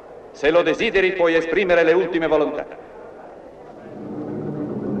 se lo desideri puoi esprimere le ultime volontà.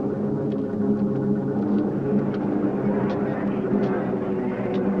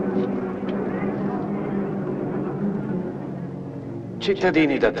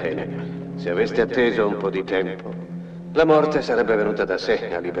 Cittadini d'Atene, se aveste atteso un po' di tempo, la morte sarebbe venuta da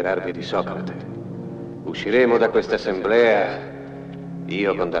sé a liberarvi di Socrate. Usciremo da questa assemblea,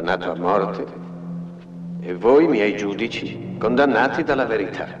 io condannato a morte, e voi, miei giudici, condannati dalla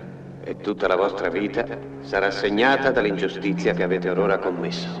verità. E tutta la vostra vita sarà segnata dall'ingiustizia che avete orora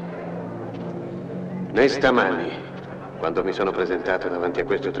commesso. Né stamani, quando mi sono presentato davanti a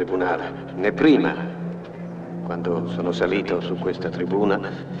questo tribunale, né prima, quando sono salito su questa tribuna,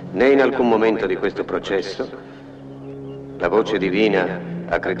 né in alcun momento di questo processo, la voce divina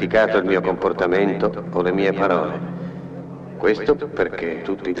ha criticato il mio comportamento o le mie parole. Questo perché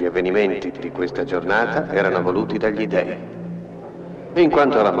tutti gli avvenimenti di questa giornata erano voluti dagli dèi. In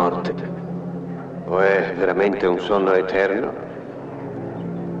quanto alla morte, o è veramente un sonno eterno,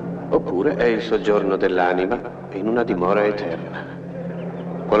 oppure è il soggiorno dell'anima in una dimora eterna.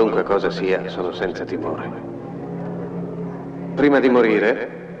 Qualunque cosa sia, sono senza timore. Prima di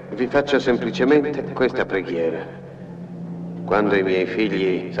morire, vi faccio semplicemente questa preghiera. Quando i miei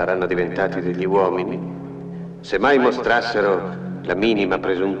figli saranno diventati degli uomini, se mai mostrassero la minima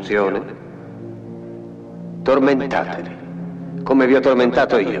presunzione, tormentateli, come vi ho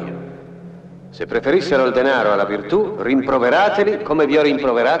tormentato io. Se preferissero il denaro alla virtù, rimproverateli come vi ho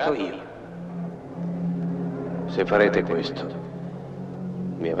rimproverato io. Se farete questo,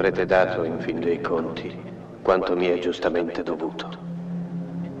 mi avrete dato, in fin dei conti, quanto mi è giustamente dovuto.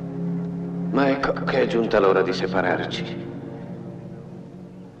 Ma ecco che è giunta l'ora di separarci.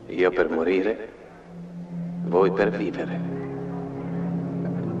 Io per morire, voi per vivere.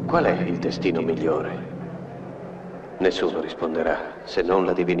 Qual è il destino migliore? Nessuno risponderà, se non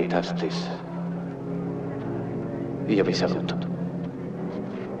la divinità stessa. Io vi saluto.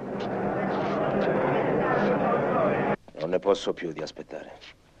 Non ne posso più di aspettare.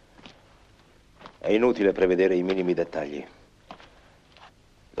 È inutile prevedere i minimi dettagli.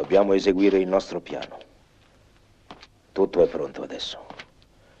 Dobbiamo eseguire il nostro piano. Tutto è pronto adesso.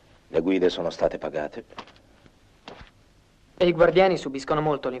 Le guide sono state pagate. E i guardiani subiscono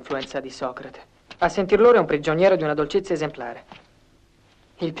molto l'influenza di Socrate. A sentir loro è un prigioniero di una dolcezza esemplare.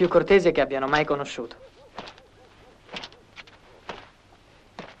 Il più cortese che abbiano mai conosciuto.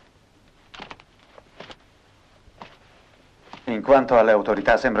 In quanto alle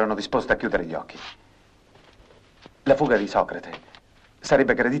autorità, sembrano disposte a chiudere gli occhi. La fuga di Socrate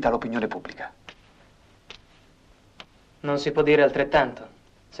sarebbe gradita all'opinione pubblica. Non si può dire altrettanto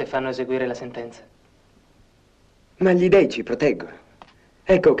se fanno eseguire la sentenza. Ma gli dei ci proteggono.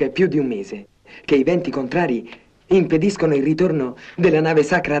 Ecco che è più di un mese che i venti contrari impediscono il ritorno della nave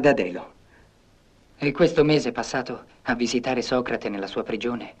sacra ad Adelo. E questo mese passato a visitare Socrate nella sua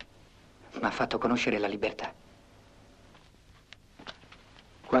prigione mi ha fatto conoscere la libertà.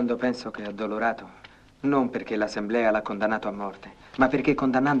 Quando penso che è addolorato, non perché l'assemblea l'ha condannato a morte, ma perché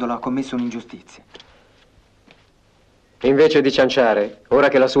condannandolo ha commesso un'ingiustizia. Invece di cianciare, ora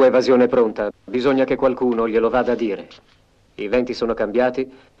che la sua evasione è pronta, bisogna che qualcuno glielo vada a dire. I venti sono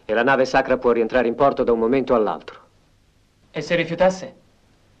cambiati e la nave sacra può rientrare in porto da un momento all'altro. E se rifiutasse?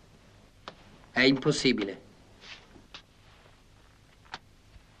 È impossibile.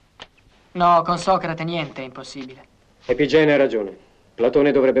 No, con Socrate niente è impossibile. Epigene ha ragione.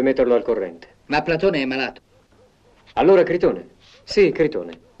 Platone dovrebbe metterlo al corrente. Ma Platone è malato. Allora Critone? Sì,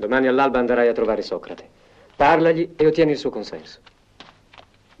 Critone. Domani all'alba andrai a trovare Socrate. Parlagli e ottieni il suo consenso.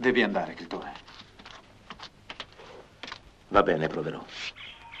 Devi andare, Critone. Va bene, proverò.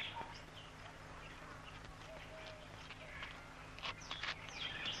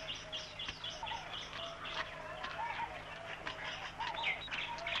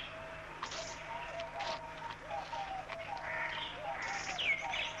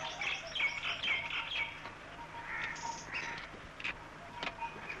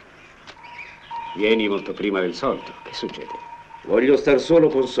 Vieni molto prima del solito. Che succede? Voglio star solo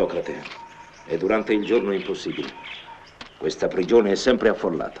con Socrate. E durante il giorno è impossibile. Questa prigione è sempre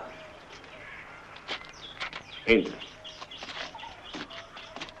affollata. Entra.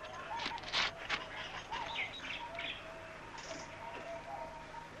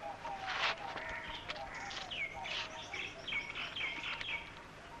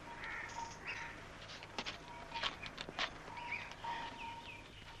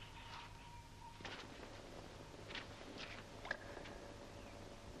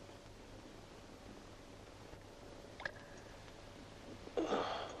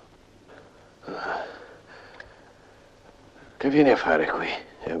 Che vieni a fare qui?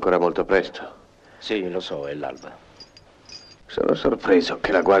 È ancora molto presto. Sì, lo so, è l'alba. Sono sorpreso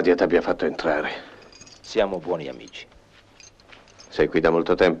che la guardia ti abbia fatto entrare. Siamo buoni amici. Sei qui da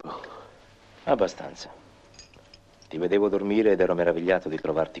molto tempo? Abbastanza. Ti vedevo dormire ed ero meravigliato di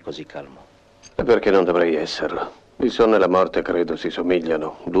trovarti così calmo. E perché non dovrei esserlo? Il sonno e la morte credo si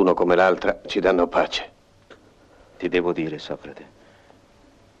somigliano. L'uno come l'altra ci danno pace. Ti devo dire, Socrate,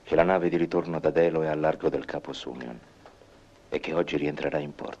 che la nave di ritorno da Delo è al largo del Capo Sunion e che oggi rientrerà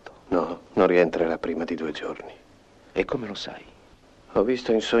in porto. No, non rientrerà prima di 2 giorni. E come lo sai? Ho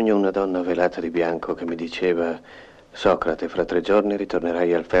visto in sogno una donna velata di bianco che mi diceva: Socrate, fra 3 giorni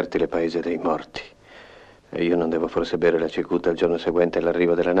ritornerai al fertile paese dei morti. E io non devo forse bere la cicuta il giorno seguente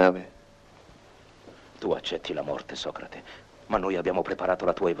all'arrivo della nave? Tu accetti la morte, Socrate, ma noi abbiamo preparato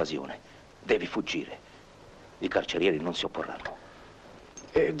la tua evasione. Devi fuggire. I carcerieri non si opporranno.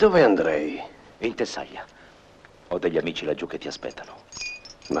 E dove andrei? In Tessaglia. Ho degli amici laggiù che ti aspettano.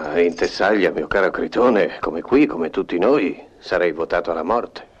 Ma in Tessaglia, mio caro Critone, come qui, come tutti noi, sarei votato alla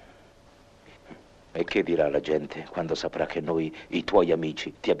morte. E che dirà la gente quando saprà che noi, i tuoi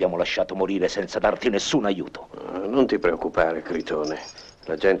amici, ti abbiamo lasciato morire senza darti nessun aiuto? Non ti preoccupare, Critone.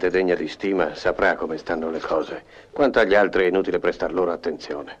 La gente degna di stima saprà come stanno le cose. Quanto agli altri è inutile prestar loro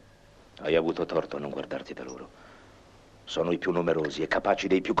attenzione. Hai avuto torto a non guardarti da loro. Sono i più numerosi e capaci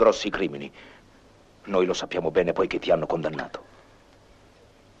dei più grossi crimini. Noi lo sappiamo bene poiché ti hanno condannato.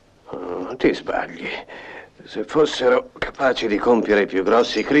 Ti sbagli. Se fossero capaci di compiere i più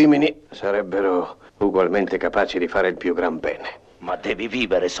grossi crimini, sarebbero ugualmente capaci di fare il più gran bene. Ma devi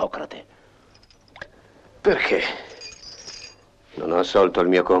vivere, Socrate. Perché? Non ho assolto il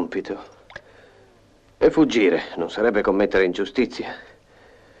mio compito. E fuggire non sarebbe commettere ingiustizia?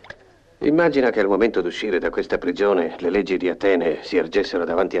 Immagina che al momento d'uscire da questa prigione le leggi di Atene si ergessero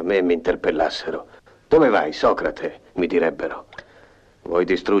davanti a me e mi interpellassero. Dove vai, Socrate? Mi direbbero. Vuoi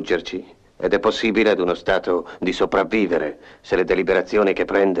distruggerci? Ed è possibile ad uno Stato di sopravvivere se le deliberazioni che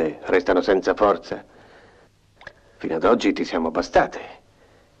prende restano senza forza? Fino ad oggi ti siamo bastate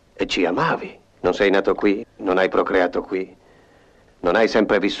e ci amavi. Non sei nato qui, non hai procreato qui, non hai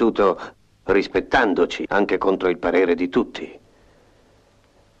sempre vissuto rispettandoci anche contro il parere di tutti.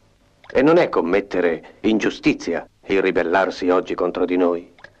 E non è commettere ingiustizia il ribellarsi oggi contro di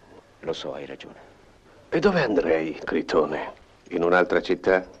noi? Lo so, hai ragione. E dove andrei, Critone? In un'altra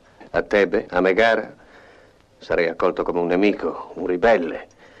città? A Tebe? A Megara? Sarei accolto come un nemico, un ribelle.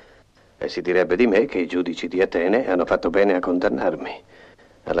 E si direbbe di me che i giudici di Atene hanno fatto bene a condannarmi.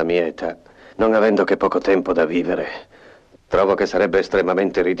 Alla mia età, non avendo che poco tempo da vivere, trovo che sarebbe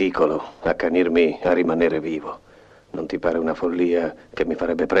estremamente ridicolo accanirmi a rimanere vivo. Non ti pare una follia che mi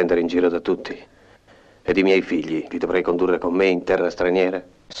farebbe prendere in giro da tutti? Ed i miei figli li dovrei condurre con me in terra straniera?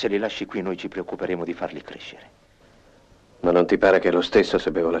 Se li lasci qui noi ci preoccuperemo di farli crescere. Ma non ti pare che è lo stesso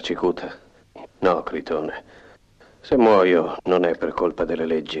se bevo la cicuta? No, Critone. Se muoio non è per colpa delle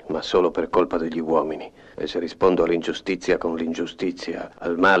leggi, ma solo per colpa degli uomini. E se rispondo all'ingiustizia con l'ingiustizia,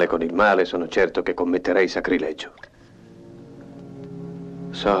 al male con il male, sono certo che commetterei sacrilegio.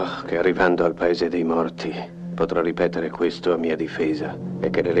 So che arrivando al paese dei morti potrò ripetere questo a mia difesa e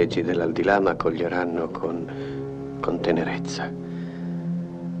che le leggi dell'aldilà m'accoglieranno con tenerezza.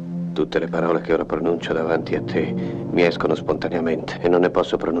 Tutte le parole che ora pronuncio davanti a te mi escono spontaneamente e non ne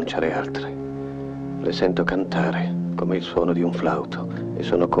posso pronunciare altre. Le sento cantare come il suono di un flauto e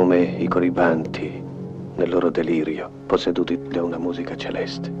sono come i coribanti nel loro delirio, posseduti da una musica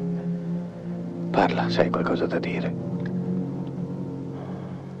celeste. Parla, se hai qualcosa da dire.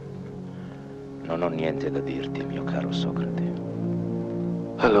 Non ho niente da dirti, mio caro Socrate.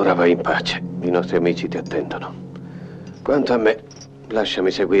 Allora vai in pace, i nostri amici ti attendono. Quanto a me,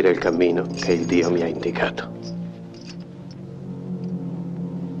 lasciami seguire il cammino che il Dio mi ha indicato.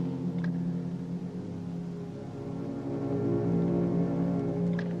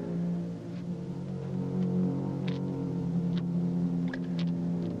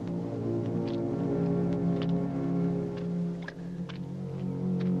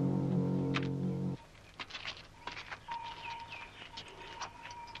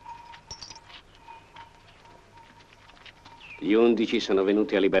 Gli 11 sono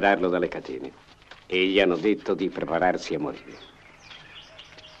venuti a liberarlo dalle catene e gli hanno detto di prepararsi a morire.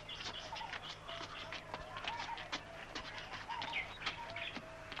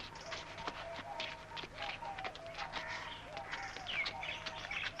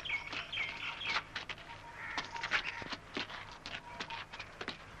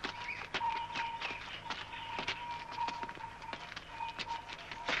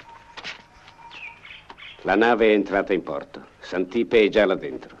 La nave è entrata in porto. Santipe è già là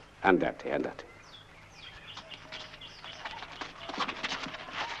dentro. Andate, andate.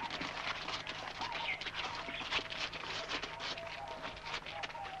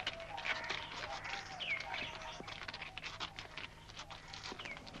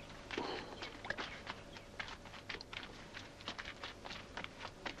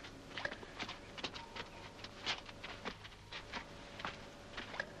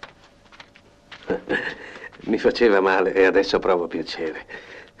 Mi faceva male e adesso provo piacere.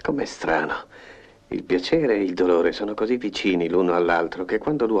 Com'è strano. Il piacere e il dolore sono così vicini l'uno all'altro che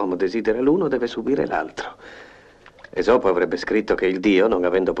quando l'uomo desidera l'uno deve subire l'altro. Esopo avrebbe scritto che il Dio, non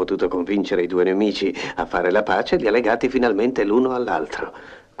avendo potuto convincere i due nemici a fare la pace, li ha legati finalmente l'uno all'altro.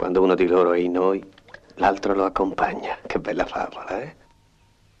 Quando uno di loro è in noi, l'altro lo accompagna. Che bella favola, eh?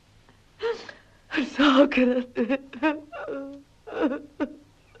 Socrate.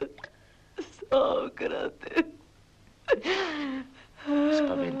 Socrate.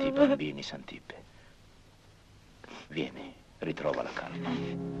 Spaventi i bambini, Santipe. Vieni, ritrova la calma.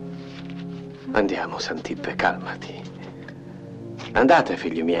 Andiamo, Santipe, calmati. Andate,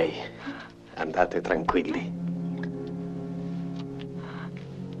 figli miei. Andate tranquilli.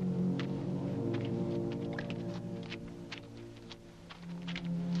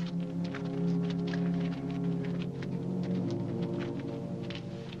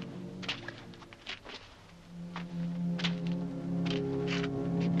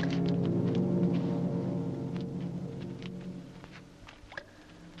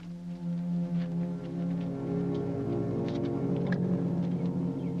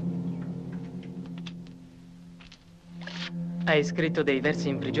 Hai scritto dei versi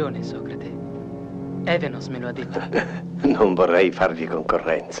in prigione, Socrate. Evenos me lo ha detto. Non vorrei fargli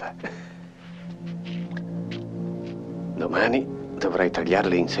concorrenza. Domani dovrai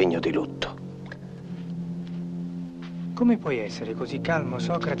tagliarli in segno di lutto. Come puoi essere così calmo,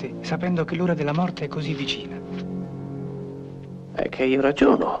 Socrate, sapendo che l'ora della morte è così vicina? È che io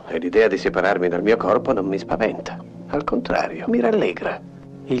ragiono e l'idea di separarmi dal mio corpo non mi spaventa. Al contrario, mi rallegra.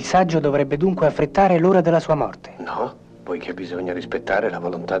 Il saggio dovrebbe dunque affrettare l'ora della sua morte. No, poiché bisogna rispettare la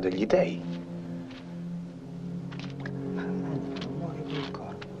volontà degli dei.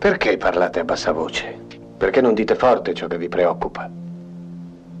 Perché parlate a bassa voce? Perché non dite forte ciò che vi preoccupa?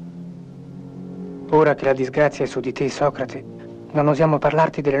 Ora che la disgrazia è su di te, Socrate, non osiamo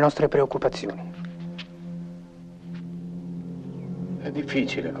parlarti delle nostre preoccupazioni. È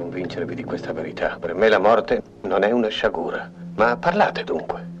difficile convincervi di questa verità. Per me la morte non è una sciagura. Ma parlate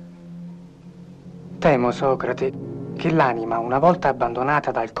dunque. Temo, Socrate, che l'anima, una volta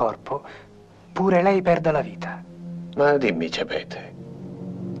abbandonata dal corpo, pure lei perda la vita. Ma dimmi, Cebete,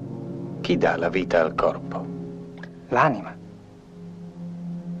 chi dà la vita al corpo? L'anima,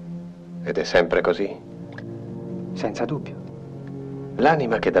 Ed è sempre così? senza dubbio.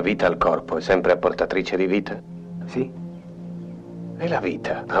 L'anima che dà vita al corpo è sempre apportatrice di vita? Sì. E la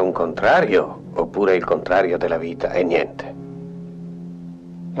vita ha un contrario, oppure il contrario della vita è niente?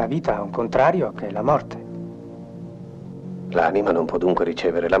 La vita ha un contrario che è la morte. L'anima non può dunque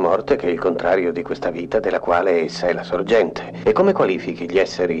ricevere la morte, che è il contrario di questa vita della quale essa è la sorgente. E come qualifichi gli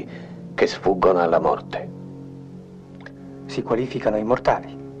esseri che sfuggono alla morte? Si qualificano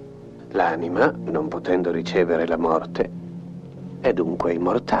immortali. L'anima, non potendo ricevere la morte, è dunque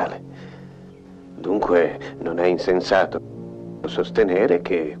immortale. Dunque non è insensato sostenere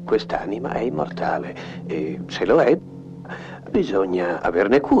che quest'anima è immortale e se lo è, bisogna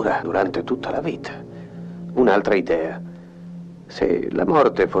averne cura durante tutta la vita. Un'altra idea. Se la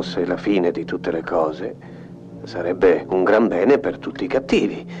morte fosse la fine di tutte le cose, sarebbe un gran bene per tutti i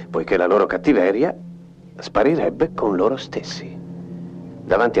cattivi, poiché la loro cattiveria sparirebbe con loro stessi.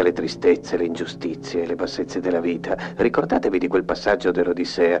 Davanti alle tristezze, le ingiustizie e le bassezze della vita, ricordatevi di quel passaggio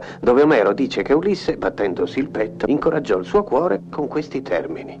dell'Odissea, dove Omero dice che Ulisse, battendosi il petto, incoraggiò il suo cuore con questi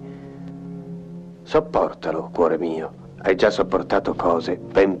termini. Sopportalo, cuore mio, hai già sopportato cose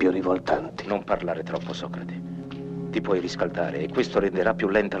ben più rivoltanti. Non parlare troppo, Socrate. Ti puoi riscaldare e questo renderà più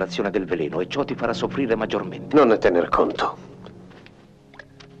lenta l'azione del veleno e ciò ti farà soffrire maggiormente. Non ne tener conto.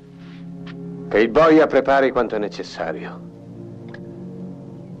 Che il boia prepari quanto è necessario.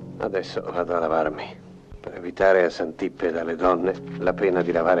 Adesso vado a lavarmi, per evitare a Santippe dalle donne la pena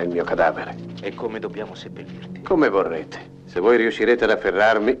di lavare il mio cadavere. E come dobbiamo seppellirti? Come vorrete, se voi riuscirete ad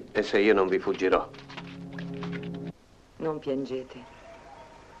afferrarmi e se io non vi fuggirò. Non piangete.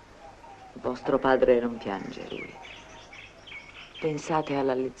 Vostro padre non piange, lui. Pensate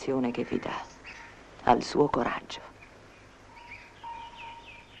alla lezione che vi dà, al suo coraggio.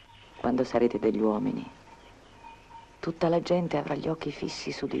 Quando sarete degli uomini, tutta la gente avrà gli occhi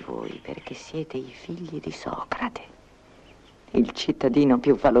fissi su di voi perché siete i figli di Socrate, il cittadino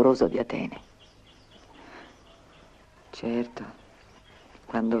più valoroso di Atene. Certo,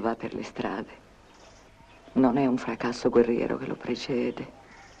 quando va per le strade, non è un fracasso guerriero che lo precede.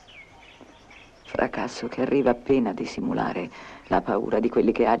 Fracasso che arriva appena a dissimulare la paura di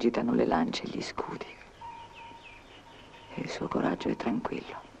quelli che agitano le lance e gli scudi. E il suo coraggio è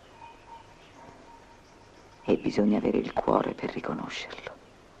tranquillo. E bisogna avere il cuore per riconoscerlo.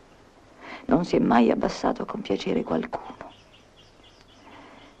 Non si è mai abbassato a compiacere qualcuno.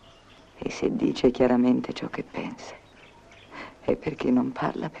 E se dice chiaramente ciò che pensa, è perché non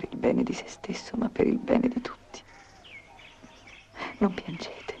parla per il bene di se stesso, ma per il bene di tutti. Non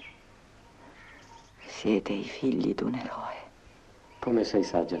piangete. Siete i figli d'un eroe. Come sei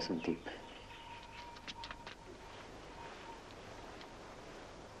saggia, Santippe.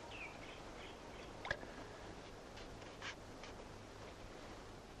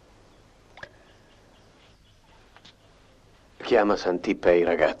 Chiama Santippe ai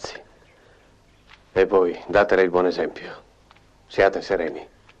ragazzi. E voi, datele il buon esempio. Siate sereni.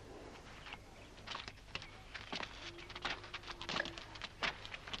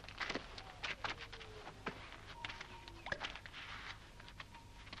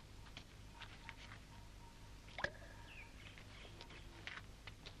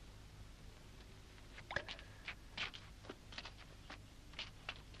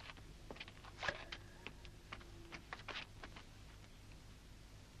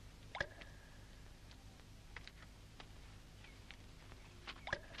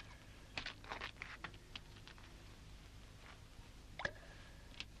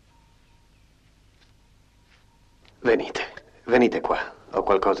 Venite qua, ho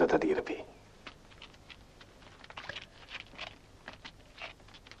qualcosa da dirvi.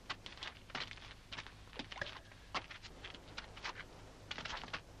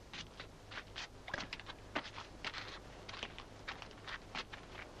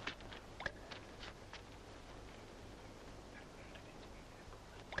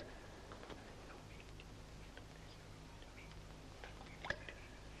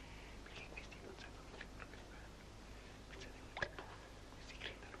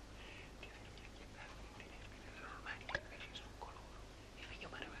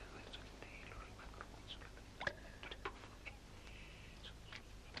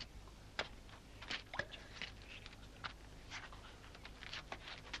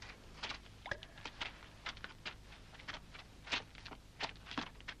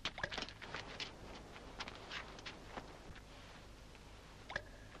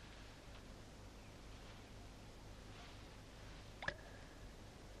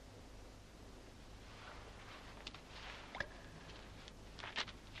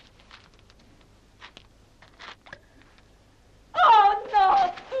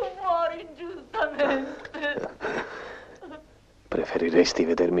 Preferiresti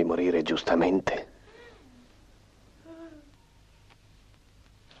vedermi morire giustamente?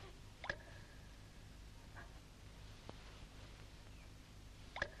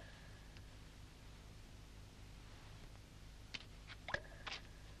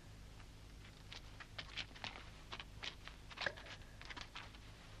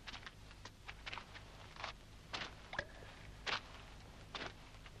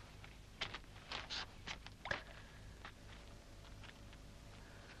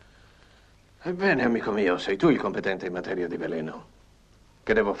 Ebbene, amico mio, sei tu il competente in materia di veleno.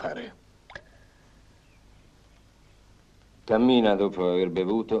 Che devo fare? Cammina dopo aver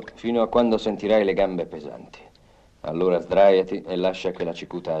bevuto fino a quando sentirai le gambe pesanti. Allora sdraiati e lascia che la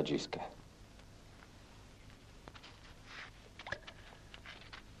cicuta agisca.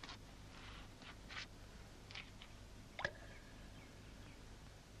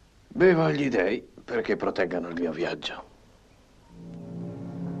 Bevo agli dei perché proteggano il mio viaggio.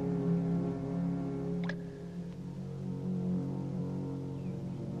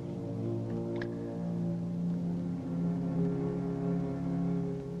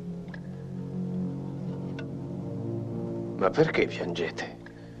 Ma perché piangete?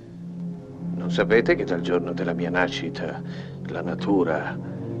 Non sapete che dal giorno della mia nascita la natura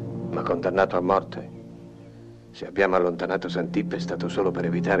m'ha condannato a morte? Se abbiamo allontanato Sant'Ippe è stato solo per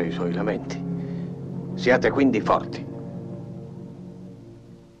evitare i suoi lamenti. Siate quindi forti.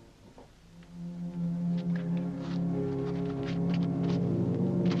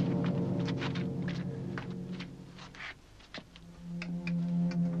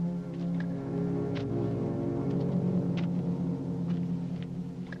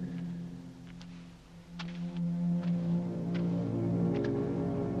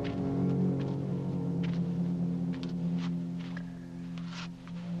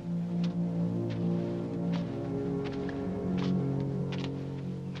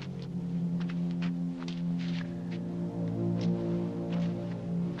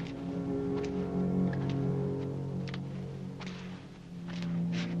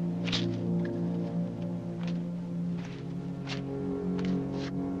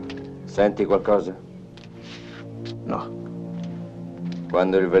 Senti qualcosa? No.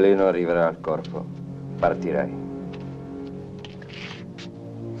 Quando il veleno arriverà al corpo, partirai.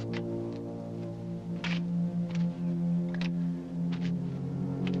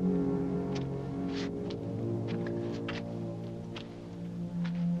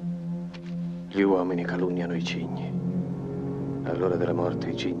 Gli uomini calunniano i cigni. All'ora della morte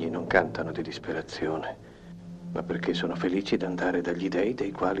i cigni non cantano di disperazione, ma perché sono felici d'andare dagli dei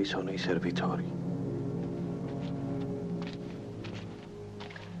dei quali sono i servitori.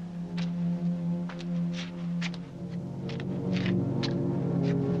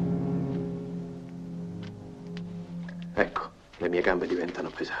 Ecco, le mie gambe diventano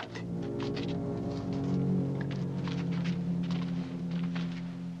pesanti.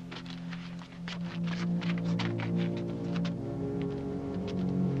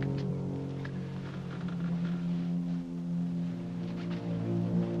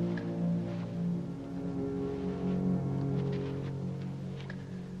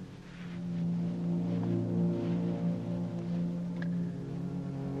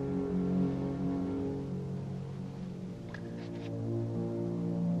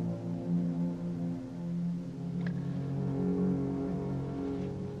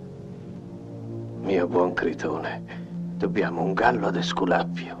 Buon Critone, dobbiamo un gallo ad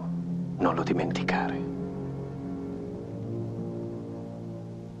Esculappio, non lo dimenticare.